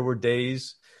mindful. There were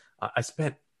days I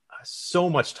spent so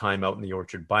much time out in the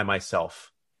orchard by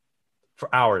myself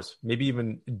for hours, maybe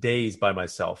even days by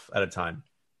myself at a time,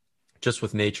 just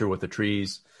with nature, with the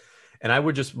trees. And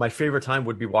my favorite time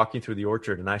would be walking through the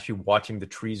orchard and actually watching the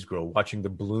trees grow, watching the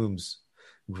blooms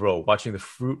grow, watching the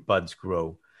fruit buds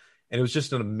grow. And it was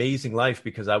just an amazing life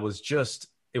because it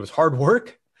was hard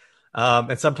work.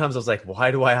 And sometimes I was like,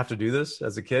 why do I have to do this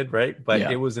as a kid? Right.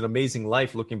 But It was an amazing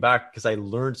life looking back because I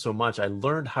learned so much. I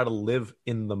learned how to live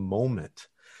in the moment.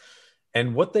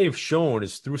 And what they've shown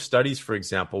is through studies, for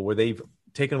example, where they've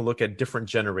taken a look at different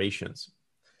generations,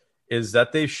 is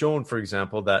that they've shown, for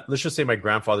example, that let's just say my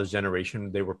grandfather's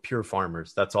generation, they were pure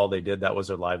farmers. That's all they did. That was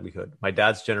their livelihood. My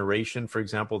dad's generation, for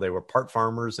example, they were part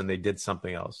farmers and they did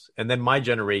something else. And then my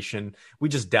generation, we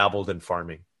just dabbled in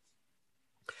farming.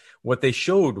 What they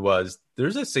showed was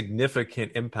there's a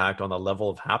significant impact on the level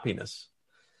of happiness,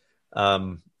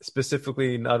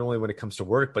 specifically not only when it comes to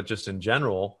work, but just in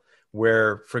general,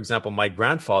 where, for example, my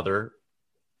grandfather,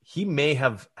 he may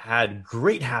have had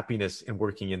great happiness in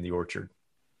working in the orchard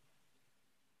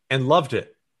and loved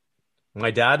it.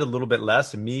 My dad, a little bit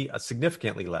less, and me,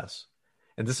 significantly less.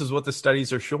 And this is what the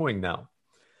studies are showing now.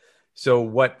 So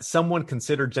what someone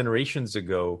considered generations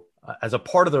ago as a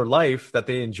part of their life that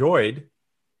they enjoyed,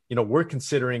 we're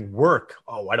considering work.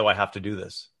 Oh, why do I have to do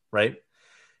this? Right.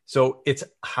 So it's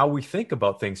how we think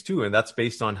about things too. And that's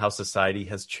based on how society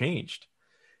has changed.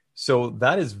 So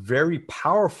that is very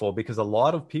powerful because a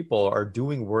lot of people are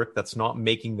doing work that's not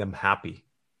making them happy.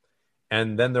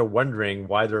 And then they're wondering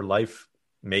why their life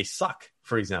may suck,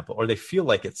 for example, or they feel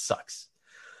like it sucks,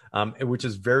 which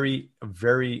is very,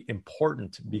 very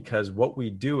important because what we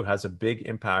do has a big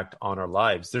impact on our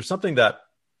lives. There's something that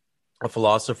a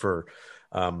philosopher,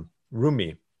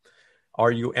 Rumi,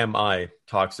 R-U-M-I,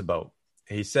 talks about.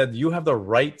 He said, you have the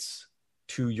rights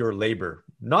to your labor,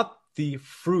 not the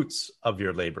fruits of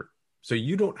your labor. So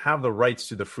you don't have the rights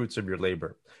to the fruits of your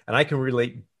labor. And I can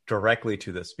relate directly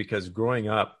to this because growing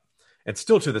up, and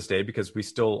still to this day, because we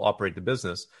still operate the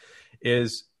business,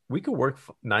 is we could work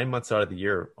 9 months out of the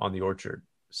year on the orchard,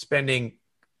 spending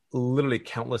literally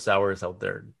countless hours out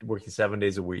there, working 7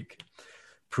 days a week,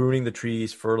 pruning the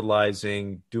trees,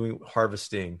 fertilizing, doing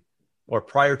harvesting, or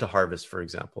prior to harvest, for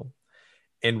example.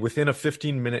 And within a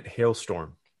 15-minute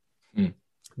hailstorm,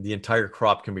 the entire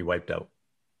crop can be wiped out.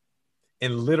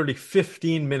 In literally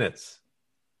 15 minutes,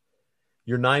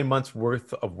 your 9 months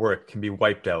worth of work can be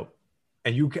wiped out.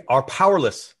 And you are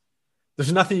powerless.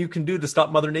 There's nothing you can do to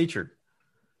stop Mother Nature.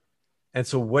 And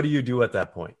so what do you do at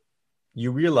that point?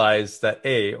 You realize that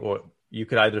or you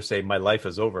could either say, my life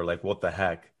is over, like what the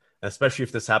heck? Especially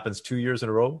if this happens 2 years in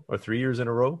a row or 3 years in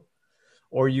a row.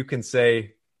 Or you can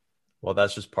say, well,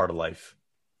 that's just part of life.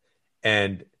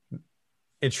 And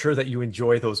ensure that you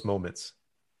enjoy those moments,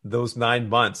 those 9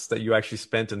 months that you actually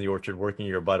spent in the orchard working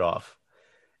your butt off.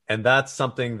 And that's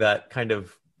something that kind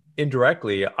of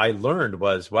indirectly I learned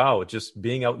was, wow, just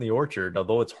being out in the orchard,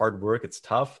 although it's hard work, it's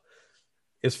tough,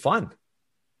 is fun.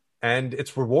 And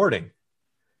it's rewarding.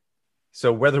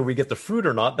 So whether we get the fruit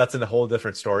or not, that's in a whole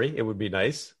different story. It would be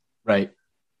nice. Right.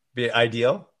 Be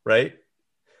ideal, right?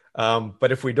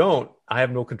 But if we don't, I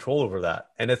have no control over that.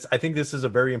 And I think this is a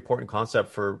very important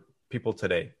concept for people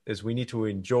today, is we need to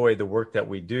enjoy the work that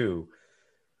we do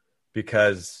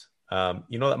because,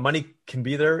 that money can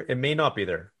be there. It may not be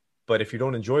there. But if you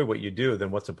don't enjoy what you do,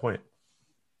 then what's the point?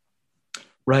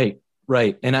 Right.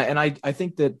 And I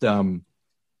think that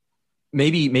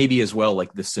maybe as well,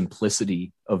 like the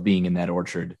simplicity of being in that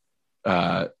orchard,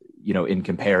 in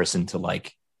comparison to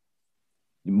like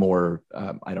more,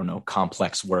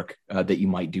 complex work that you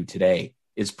might do today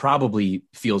is probably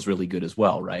feels really good as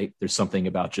well, right? There's something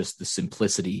about just the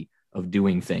simplicity of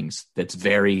doing things that's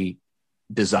very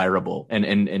desirable and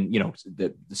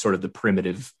the sort of the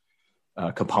primitive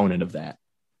component of that.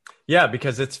 Yeah,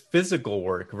 because it's physical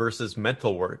work versus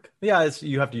mental work. Yeah,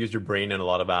 you have to use your brain in a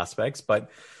lot of aspects,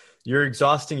 but you're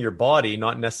exhausting your body,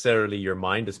 not necessarily your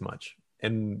mind as much.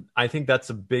 And I think that's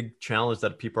a big challenge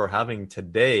that people are having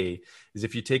today is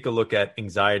if you take a look at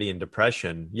anxiety and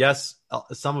depression, yes,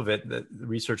 some of it, the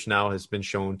research now has been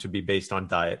shown to be based on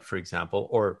diet, for example,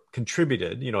 or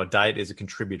contributed. A diet is a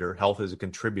contributor, health is a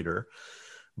contributor.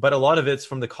 But a lot of it's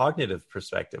from the cognitive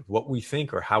perspective, what we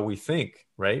think or how we think,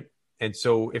 right? And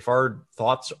so if our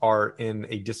thoughts are in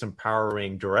a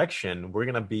disempowering direction, we're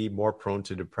going to be more prone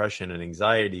to depression and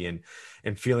anxiety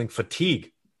and feeling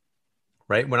fatigue,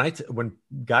 right? When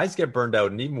guys get burned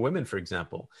out, and even women, for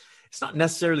example, it's not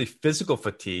necessarily physical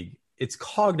fatigue, it's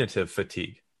cognitive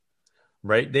fatigue,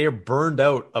 right? They are burned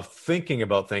out of thinking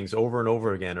about things over and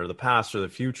over again, or the past or the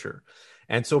future.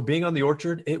 And so being on the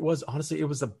orchard, it was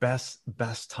the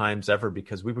best times ever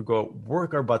because we would go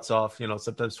work our butts off,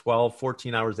 sometimes 12,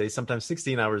 14 hours a day, sometimes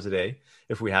 16 hours a day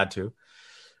if we had to.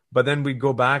 But then we'd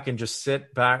go back and just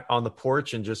sit back on the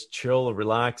porch and just chill,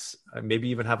 relax, maybe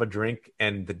even have a drink.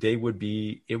 And the day would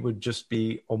just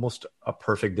be almost a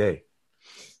perfect day.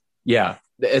 Yeah,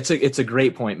 it's a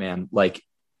great point, man. Like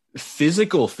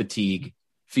physical fatigue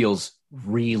feels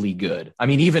really good. I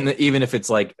mean, even if it's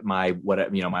like my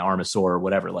arm is sore or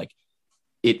whatever, like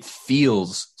it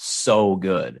feels so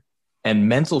good. And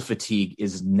mental fatigue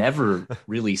is never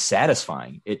really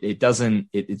satisfying. It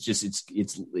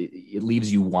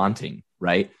leaves you wanting.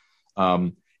 Right.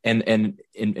 And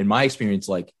in my experience,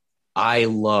 like I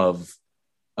love,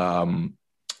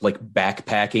 like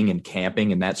backpacking and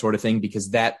camping and that sort of thing,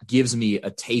 because that gives me a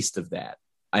taste of that.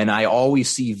 And I always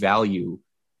see value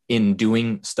in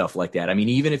doing stuff like that. I mean,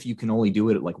 even if you can only do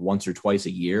it like once or twice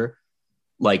a year,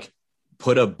 like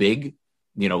put a big,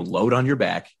 load on your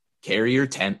back, carry your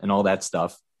tent and all that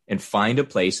stuff, and find a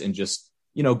place and just,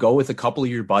 go with a couple of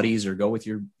your buddies or go with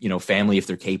your, family if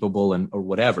they're capable or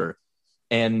whatever.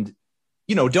 And,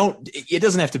 it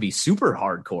doesn't have to be super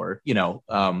hardcore,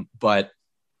 but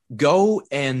go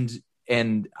and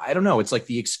I don't know, it's like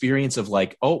the experience of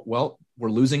like, oh, well, we're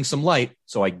losing some light,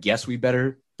 so I guess we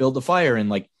better build the fire and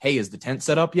like, hey, is the tent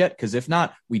set up yet? Because if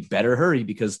not, we'd better hurry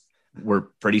because we're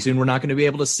not going to be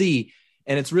able to see.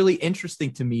 And it's really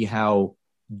interesting to me how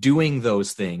doing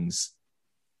those things,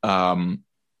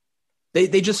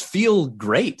 they just feel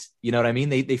great. You know what I mean?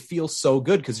 They feel so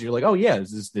good because you're like, oh yeah,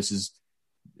 this is,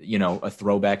 you know, a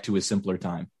throwback to a simpler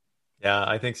time. Yeah,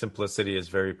 I think simplicity is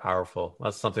very powerful.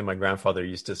 That's something my grandfather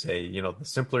used to say, you know, the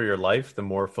simpler your life, the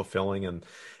more fulfilling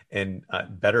and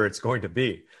better it's going to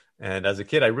be. And as a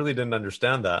kid, I really didn't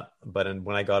understand that. But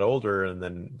when I got older and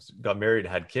then got married,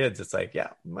 had kids, it's like, yeah,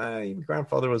 my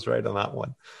grandfather was right on that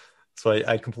one. So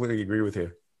I completely agree with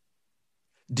you.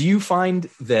 Do you find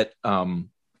that,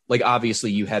 like,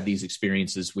 obviously you had these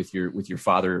experiences with your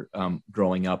father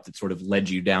growing up that sort of led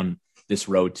you down this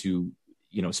road to,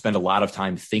 you know, spend a lot of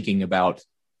time thinking about,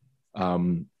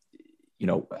 you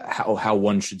know, how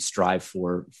one should strive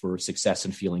for success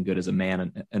and feeling good as a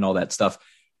man and all that stuff.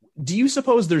 Do you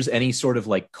suppose there's any sort of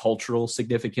like cultural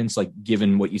significance, like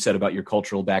given what you said about your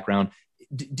cultural background?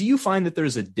 Do you find that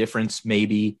there's a difference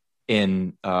maybe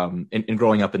in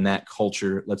growing up in that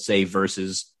culture, let's say,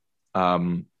 versus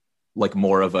like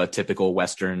more of a typical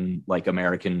Western, like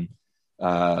American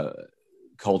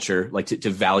culture, like to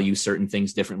value certain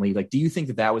things differently? Like, do you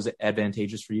think that was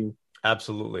advantageous for you?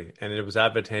 Absolutely. And it was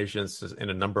advantageous in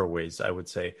a number of ways, I would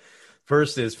say.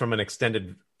 First is from an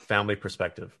extended family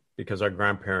perspective, because our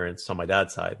grandparents on my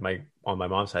dad's side, on my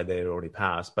mom's side, they had already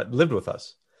passed, but lived with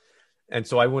us. And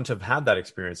so I wouldn't have had that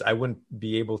experience. I wouldn't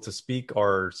be able to speak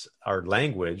our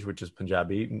language, which is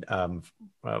Punjabi,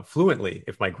 fluently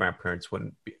if my grandparents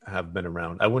wouldn't have been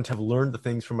around. I wouldn't have learned the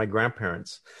things from my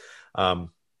grandparents.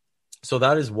 So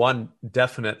that is one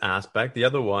definite aspect. The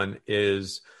other one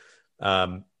is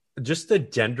just the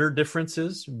gender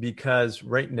differences, because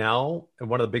right now,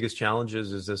 one of the biggest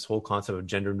challenges is this whole concept of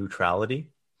gender neutrality,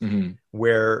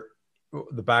 where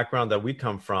the background that we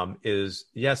come from is,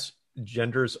 yes,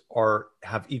 genders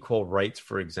have equal rights,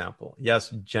 for example.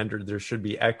 Yes, there should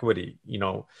be equity, you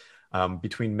know,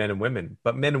 between men and women,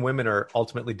 but men and women are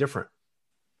ultimately different.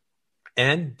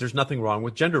 And there's nothing wrong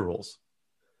with gender roles.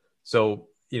 So,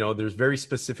 you know, there's very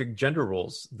specific gender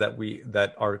roles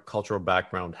that our cultural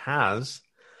background has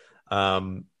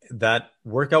that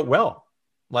work out well,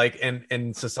 like,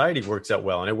 and society works out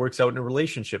well, and it works out in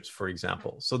relationships, for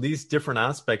example. So these different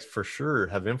aspects for sure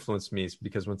have influenced me,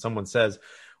 because when someone says,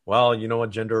 well, you know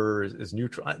what, gender is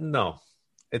neutral. No,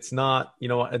 it's not. You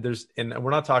know, and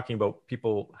we're not talking about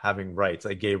people having rights,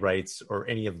 like gay rights or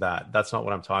any of that. That's not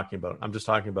what I'm talking about. I'm just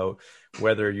talking about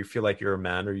whether you feel like you're a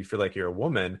man or you feel like you're a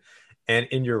woman. And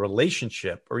in your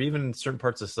relationship, or even in certain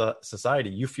parts of society,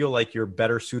 you feel like you're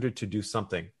better suited to do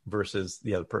something versus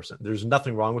the other person. There's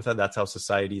nothing wrong with that. That's how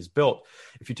society is built.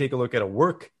 If you take a look at a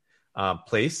work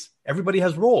place, everybody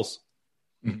has roles,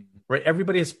 right?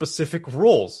 Everybody has specific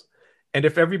roles. And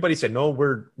if everybody said, no,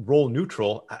 we're role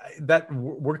neutral, that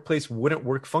workplace wouldn't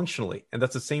work functionally. And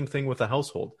that's the same thing with a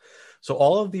household. So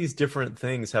all of these different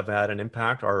things have had an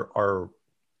impact. Our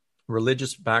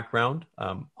religious background,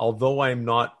 although I'm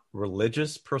not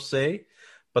religious per se,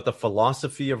 but the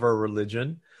philosophy of our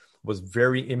religion was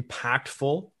very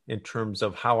impactful in terms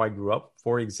of how I grew up.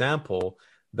 For example,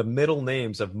 the middle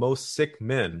names of most Sikh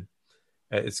men,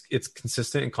 it's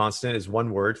consistent and constant, is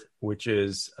one word, which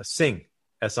is Singh,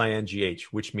 Singh,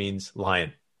 which means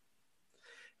lion.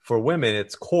 For women,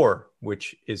 it's Kaur,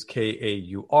 which is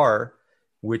Kaur,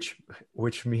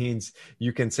 which means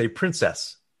you can say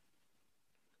princess.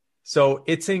 So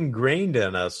it's ingrained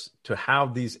in us to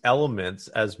have these elements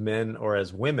as men or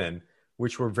as women,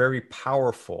 which were very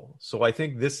powerful. So I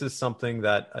think this is something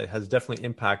that has definitely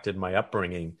impacted my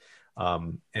upbringing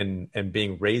and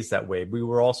being raised that way. We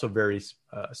were also very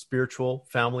spiritual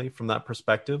family from that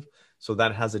perspective. So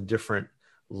that has a different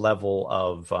level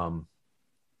of,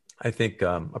 I think,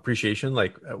 appreciation.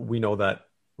 Like, we know that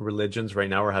religions right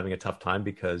now are having a tough time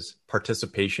because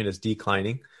participation is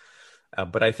declining.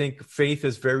 But I think faith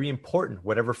is very important,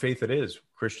 whatever faith it is,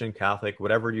 Christian, Catholic,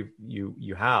 whatever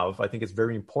you have. I think it's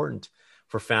very important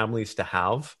for families to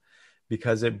have,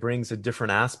 because it brings a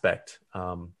different aspect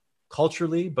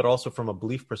culturally, but also from a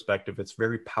belief perspective. It's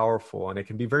very powerful, and it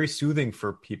can be very soothing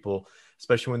for people,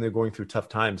 especially when they're going through tough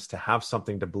times, to have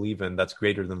something to believe in that's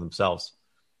greater than themselves.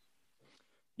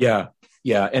 Yeah.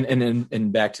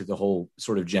 And back to the whole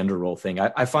sort of gender role thing.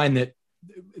 I find that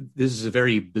this is a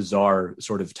very bizarre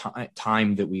sort of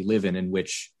time that we live in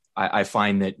which I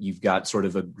find that you've got sort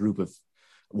of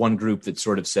one group that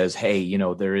sort of says, hey, you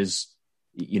know, there is,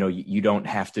 you know, you don't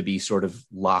have to be sort of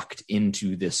locked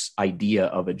into this idea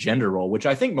of a gender role, which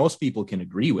I think most people can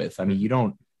agree with. I mean, you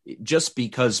don't, just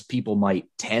because people might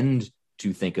tend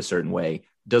to think a certain way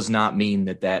does not mean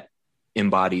that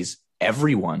embodies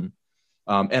everyone.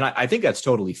 And I think that's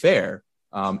totally fair.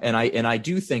 And I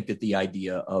do think that the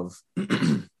idea of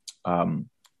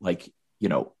like, you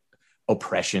know,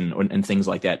 oppression and things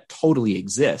like that totally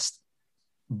exist.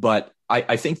 But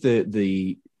I think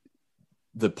the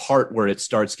part where it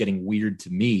starts getting weird to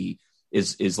me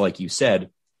is like you said,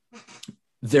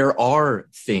 there are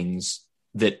things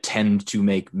that tend to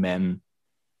make men,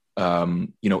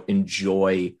 you know,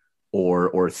 enjoy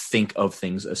or think of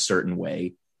things a certain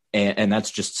way. And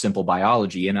that's just simple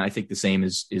biology. And I think the same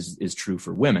is true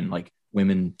for women. Like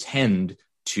women tend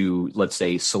to, let's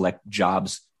say, select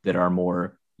jobs that are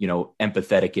more, you know,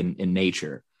 empathetic in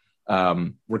nature.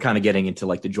 We're kind of getting into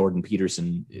like the Jordan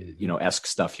Peterson, you know, esque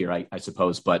stuff here, I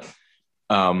suppose. But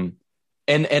and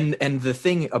the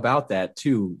thing about that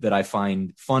too that I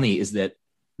find funny is that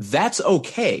that's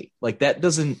okay. Like that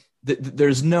doesn't.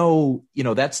 There's no, you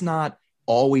know, that's not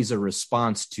always a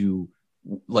response to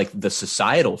like the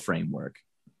societal framework.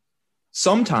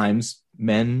 Sometimes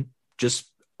men just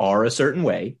are a certain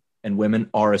way and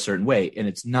women are a certain way. And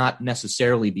it's not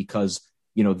necessarily because,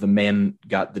 you know, the man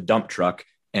got the dump truck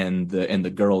and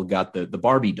the girl got the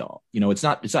Barbie doll. You know, it's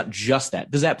not just that.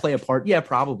 Does that play a part? Yeah,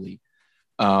 probably.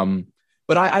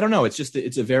 But I don't know.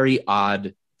 It's a very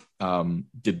odd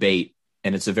debate,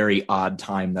 and it's a very odd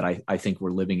time that I think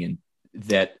we're living in,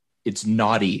 that it's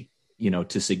naughty, you know,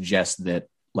 to suggest that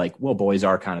like, well, boys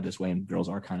are kind of this way and girls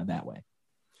are kind of that way.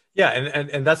 Yeah.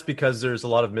 And that's because there's a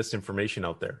lot of misinformation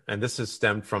out there. And this has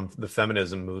stemmed from the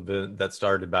feminism movement that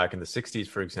started back in the 60s,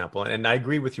 for example. And I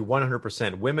agree with you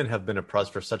 100%. Women have been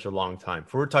oppressed for such a long time.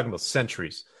 We're talking about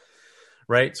centuries,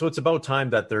 right? So it's about time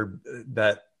that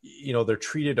they're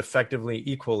treated effectively,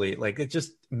 equally. Like it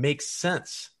just makes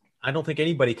sense. I don't think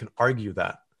anybody can argue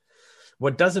that.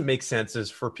 What doesn't make sense is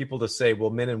for people to say, well,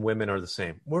 men and women are the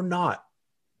same. We're not.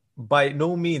 By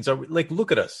no means are we. Like,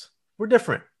 look at us. We're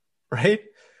different, right?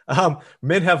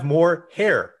 Men have more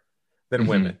hair than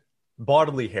women,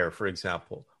 bodily hair, for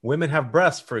example. Women have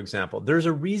breasts, for example. There's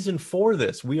a reason for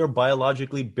this. We are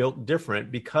biologically built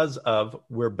different because of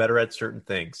we're better at certain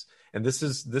things. And this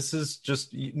is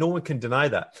just, no one can deny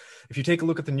that. If you take a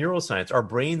look at the neuroscience, our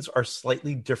brains are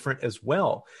slightly different as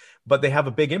well, but they have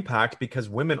a big impact because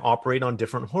women operate on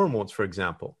different hormones, for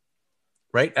example,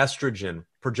 right? Estrogen,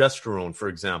 progesterone, for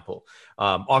example,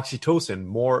 oxytocin.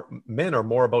 More men are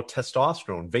more about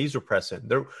testosterone,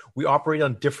 vasopressin. We operate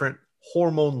on different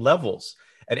hormone levels.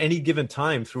 At any given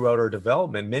time throughout our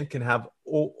development, men can have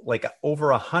like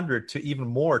over 100 to even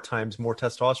more times more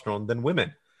testosterone than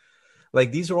women.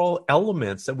 Like these are all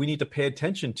elements that we need to pay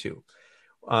attention to.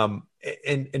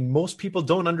 And most people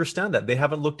don't understand that. They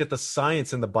haven't looked at the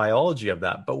science and the biology of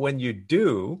that. But when you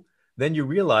do, then you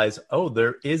realize, oh,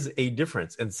 there is a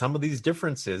difference. And some of these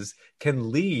differences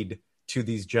can lead to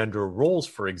these gender roles,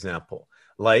 for example.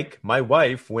 Like my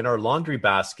wife, when our laundry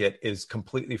basket is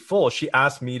completely full, she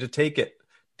asked me to take it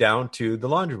down to the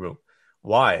laundry room.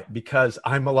 Why? Because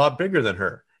I'm a lot bigger than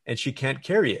her and she can't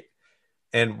carry it.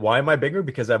 And why am I bigger?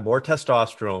 Because I have more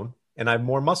testosterone and I have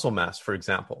more muscle mass, for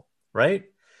example, right?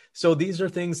 So these are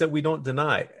things that we don't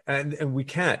deny, and we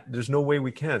can't. There's no way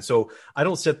we can. So I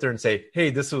don't sit there and say, hey,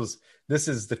 this is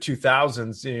the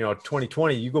 2000s,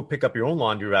 2020, you go pick up your own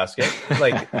laundry basket.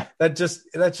 Like that's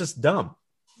just dumb.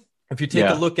 If you take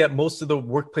a look at most of the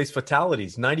workplace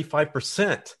fatalities,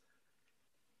 95%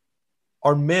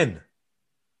 are men,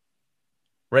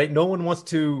 right? No one wants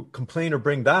to complain or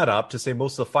bring that up to say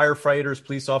most of the firefighters,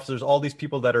 police officers, all these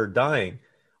people that are dying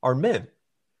are men,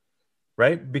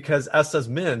 right? Because us as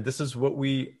men, this is what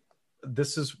we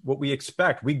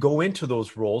expect. We go into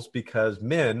those roles because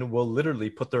men will literally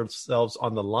put themselves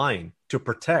on the line to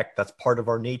protect. That's part of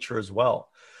our nature as well.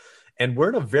 And we're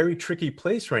in a very tricky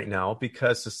place right now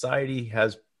because society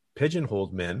has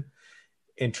pigeonholed men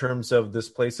in terms of this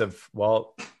place of,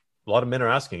 well, a lot of men are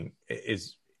asking,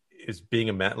 is being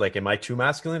a man, like, am I too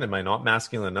masculine? Am I not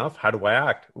masculine enough? How do I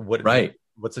act?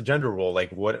 What's a gender role?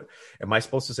 Like, what am I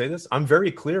supposed to say this? I'm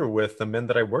very clear with the men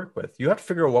that I work with. You have to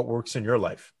figure out what works in your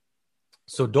life.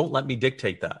 So don't let me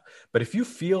dictate that. But if you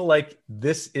feel like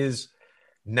this is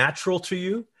natural to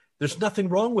you, there's nothing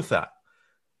wrong with that.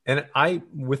 And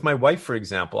with my wife, for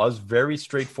example, I was very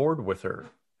straightforward with her.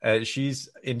 She's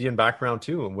Indian background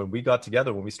too. And when we got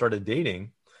together, when we started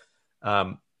dating,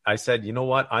 I said, you know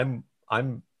what? I'm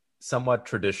somewhat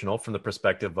traditional from the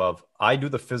perspective of I do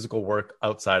the physical work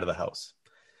outside of the house.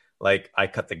 Like I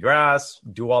cut the grass,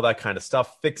 do all that kind of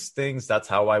stuff, fix things. That's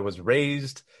how I was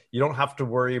raised. You don't have to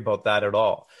worry about that at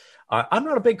all. I'm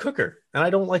not a big cooker and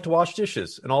I don't like to wash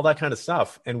dishes and all that kind of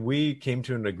stuff. And we came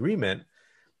to an agreement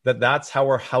that that's how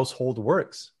our household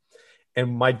works.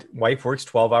 And my wife works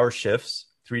 12-hour shifts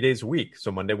 3 days a week.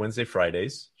 So Monday, Wednesday,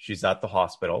 Fridays, she's at the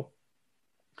hospital.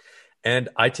 And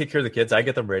I take care of the kids. I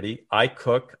get them ready. I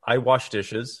cook. I wash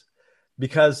dishes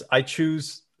because I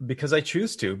choose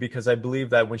to, because I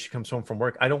believe that when she comes home from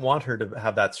work, I don't want her to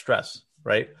have that stress,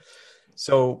 right?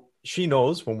 So she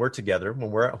knows when we're together, when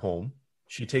we're at home,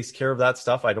 she takes care of that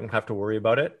stuff. I don't have to worry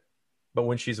about it. But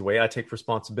when she's away, I take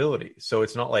responsibility. So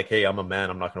it's not like, hey, I'm a man,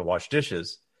 I'm not going to wash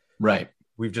dishes. Right.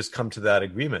 We've just come to that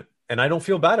agreement. And I don't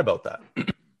feel bad about that.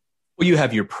 Well, you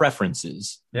have your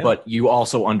preferences, but you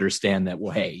also understand that,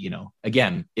 well, hey,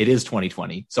 again, it is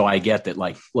 2020. So I get that,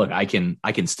 like, look, I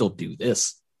can still do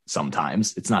this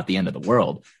sometimes. It's not the end of the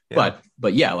world. Yeah.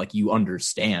 But yeah, like, you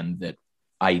understand that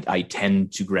I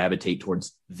tend to gravitate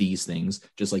towards these things,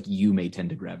 just like you may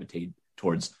tend to gravitate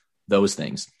towards those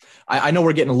things. I know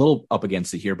we're getting a little up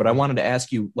against it here, but I wanted to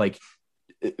ask you, like,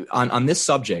 on this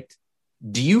subject,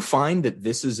 do you find that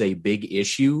this is a big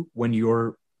issue when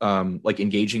you're like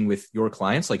engaging with your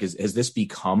clients? Like, has this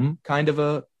become kind of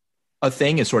a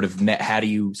thing? Is sort of how do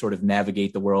you sort of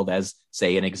navigate the world as,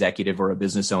 say, an executive or a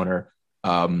business owner,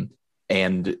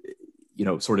 and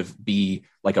sort of be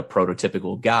like a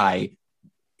prototypical guy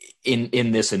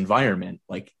in this environment?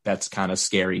 Like, that's kind of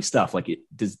scary stuff. Like,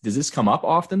 does this come up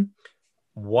often?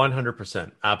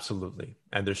 100%. Absolutely.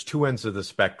 And there's two ends of the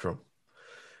spectrum.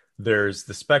 There's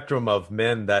the spectrum of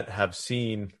men that have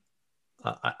seen,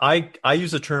 I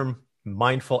use the term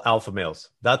mindful alpha males.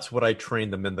 That's what I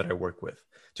train the men that I work with.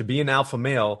 To be an alpha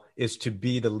male is to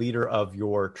be the leader of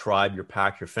your tribe, your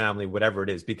pack, your family, whatever it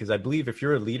is. Because I believe if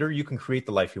you're a leader, you can create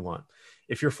the life you want.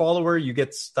 If you're a follower, you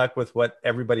get stuck with what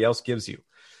everybody else gives you.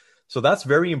 So that's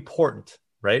very important,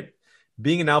 right?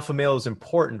 Being an alpha male is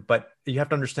important, but you have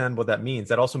to understand what that means.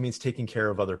 That also means taking care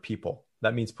of other people.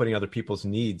 That means putting other people's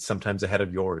needs sometimes ahead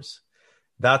of yours.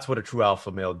 That's what a true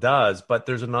alpha male does. But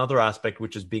there's another aspect,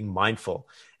 which is being mindful.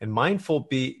 And mindful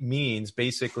means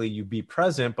basically you be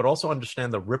present, but also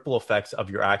understand the ripple effects of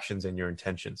your actions and your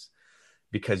intentions.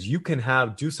 Because you can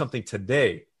do something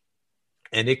today,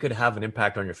 and it could have an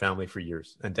impact on your family for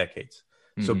years and decades.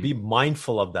 Mm-hmm. So be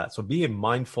mindful of that. So be a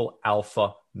mindful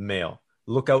alpha male.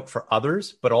 Look out for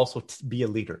others, but also be a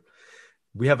leader.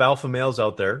 We have alpha males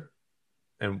out there,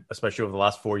 and especially over the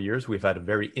last 4 years, we've had a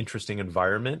very interesting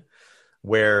environment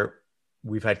where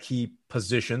we've had key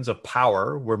positions of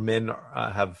power where men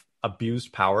have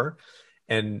abused power.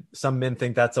 And some men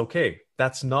think that's okay.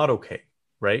 That's not okay,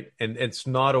 right? And it's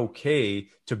not okay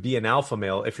to be an alpha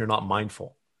male if you're not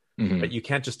mindful. Mm-hmm. But you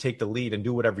can't just take the lead and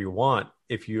do whatever you want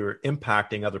if you're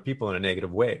impacting other people in a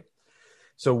negative way.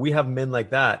 So we have men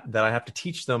like that I have to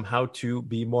teach them how to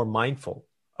be more mindful,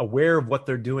 aware of what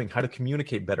they're doing, how to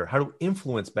communicate better, how to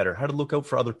influence better, how to look out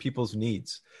for other people's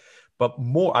needs. But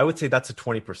more, I would say that's a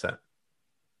 20%.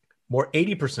 More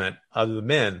 80% are the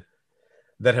men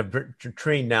that have been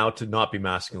trained now to not be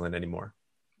masculine anymore.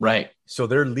 Right. So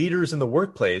they're leaders in the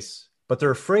workplace, but they're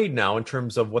afraid now in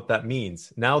terms of what that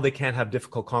means. Now they can't have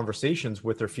difficult conversations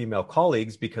with their female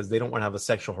colleagues because they don't want to have a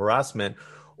sexual harassment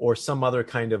or some other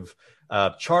kind of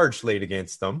charge laid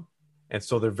against them. And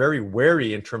so they're very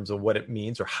wary in terms of what it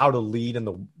means or how to lead in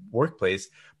the workplace.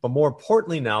 But more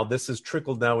importantly now, this has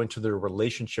trickled now into their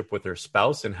relationship with their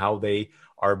spouse and how they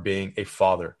are being a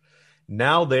father.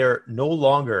 Now they're no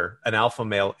longer an alpha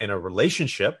male in a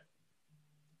relationship,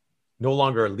 no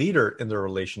longer a leader in their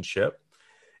relationship.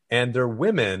 And their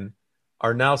women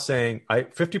are now saying,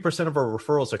 50% of our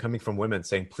referrals are coming from women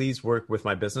saying, please work with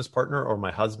my business partner or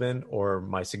my husband or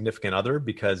my significant other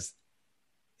because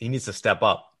he needs to step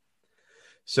up.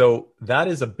 So that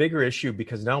is a bigger issue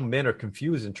because now men are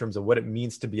confused in terms of what it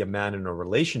means to be a man in a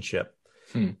relationship.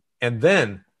 And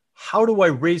then how do I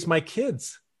raise my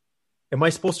kids? Am I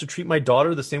supposed to treat my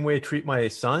daughter the same way I treat my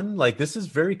son? Like, this is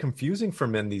very confusing for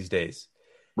men these days.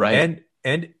 Right.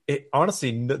 And it,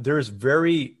 honestly, there's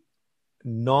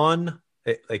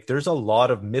there's a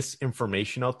lot of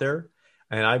misinformation out there.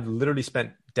 And I've literally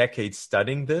spent decades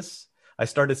studying this. I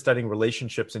started studying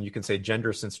relationships and you can say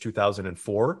gender since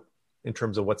 2004 in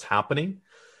terms of what's happening.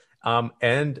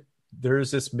 And there's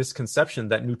this misconception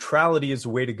that neutrality is the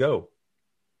way to go.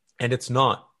 And it's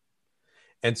not.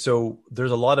 And so there's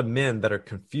a lot of men that are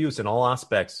confused in all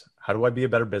aspects. How do I be a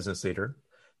better business leader?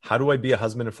 How do I be a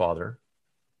husband and father?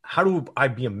 How do I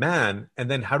be a man? And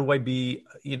then how do I be,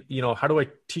 how do I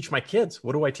teach my kids?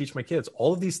 What do I teach my kids?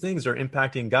 All of these things are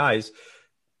impacting guys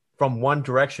from one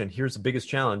direction. Here's the biggest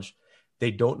challenge.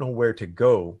 They don't know where to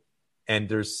go.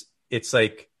 And it's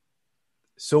like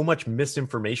so much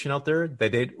misinformation out there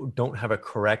that they don't have a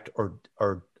correct or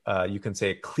you can say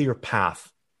a clear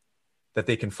path that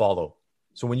they can follow.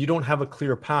 So when you don't have a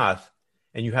clear path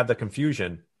and you have the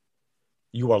confusion,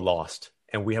 you are lost.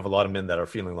 And we have a lot of men that are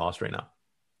feeling lost right now.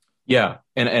 Yeah.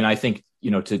 And I think,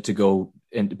 to go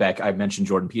and back, I mentioned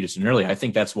Jordan Peterson earlier. I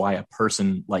think that's why a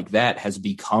person like that has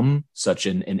become such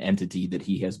an entity that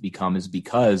he has become, is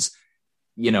because,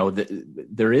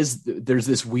 there's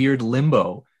this weird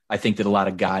limbo, I think, that a lot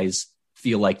of guys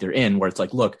feel like they're in, where it's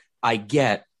like, look, I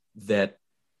get that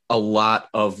a lot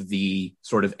of the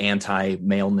sort of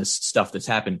anti-maleness stuff that's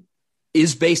happened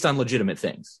is based on legitimate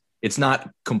things. It's not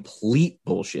complete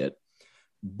bullshit,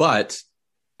 but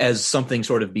as something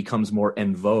sort of becomes more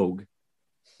en vogue,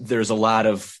 there's a lot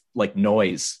of like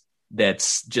noise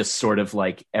that's just sort of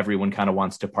like everyone kind of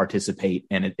wants to participate,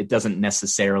 and it doesn't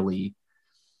necessarily,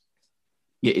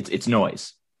 it's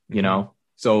noise,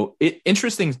 So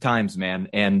interesting times, man.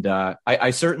 And I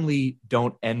certainly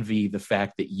don't envy the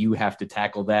fact that you have to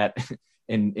tackle that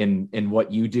in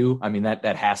what you do. I mean,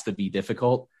 that has to be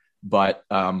difficult, but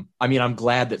I'm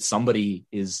glad that somebody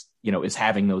is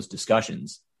having those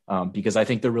discussions, because I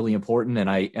think they're really important. And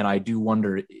I do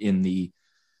wonder in the,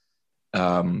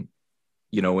 annals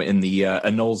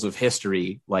of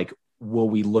history, like, will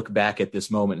we look back at this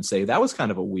moment and say that was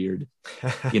kind of a weird,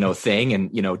 thing?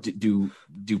 And, do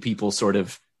people sort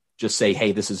of just say,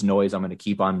 hey, this is noise, I'm going to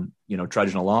keep on,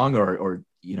 trudging along, or,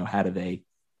 how do they,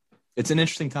 it's an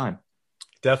interesting time.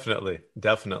 Definitely.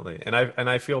 And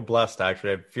I feel blessed,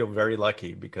 actually. I feel very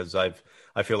lucky because I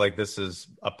feel like this is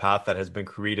a path that has been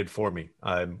created for me.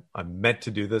 I'm meant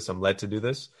to do this. I'm led to do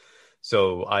this.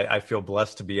 So I feel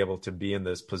blessed to be able to be in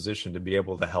this position, to be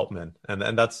able to help men.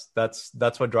 And that's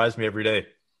what drives me every day.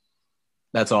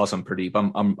 That's awesome, Pradeep.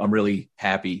 I'm really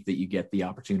happy that you get the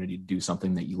opportunity to do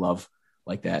something that you love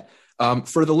like that.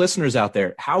 For the listeners out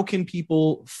there, how can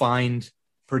people find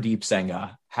Pradeep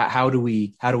Sangha? How do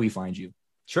we find you?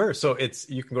 Sure. So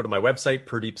you can go to my website,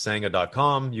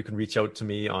 pradeepsangha.com. You can reach out to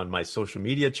me on my social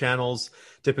media channels.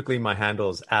 Typically my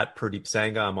handle is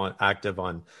 @pradeepsangha. I'm active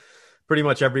on pretty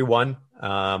much every one.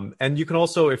 And you can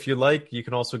also, if you like, you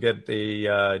can also get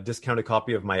a discounted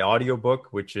copy of my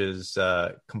audiobook, which is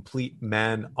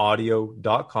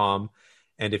completemanaudio.com.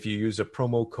 And if you use a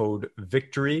promo code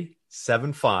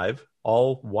VICTORY75,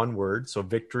 all one word, so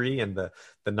victory and the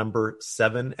number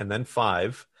 7 and then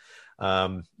 5,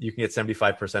 you can get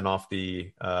 75% off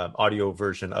the audio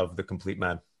version of The Complete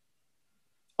Man.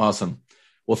 Awesome.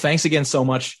 Well, thanks again so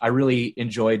much. I really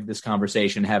enjoyed this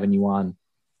conversation, having you on.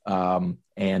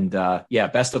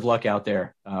 Best of luck out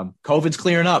there. COVID's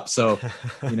clearing up, so,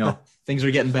 things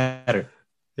are getting better.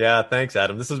 Yeah. Thanks,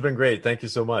 Adam. This has been great. Thank you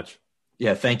so much.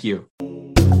 Yeah. Thank you.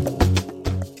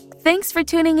 Thanks for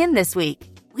tuning in this week.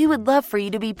 We would love for you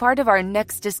to be part of our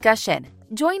next discussion.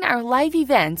 Join our live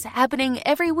events happening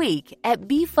every week at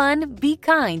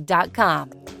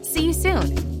befunbekind.com. See you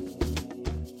soon.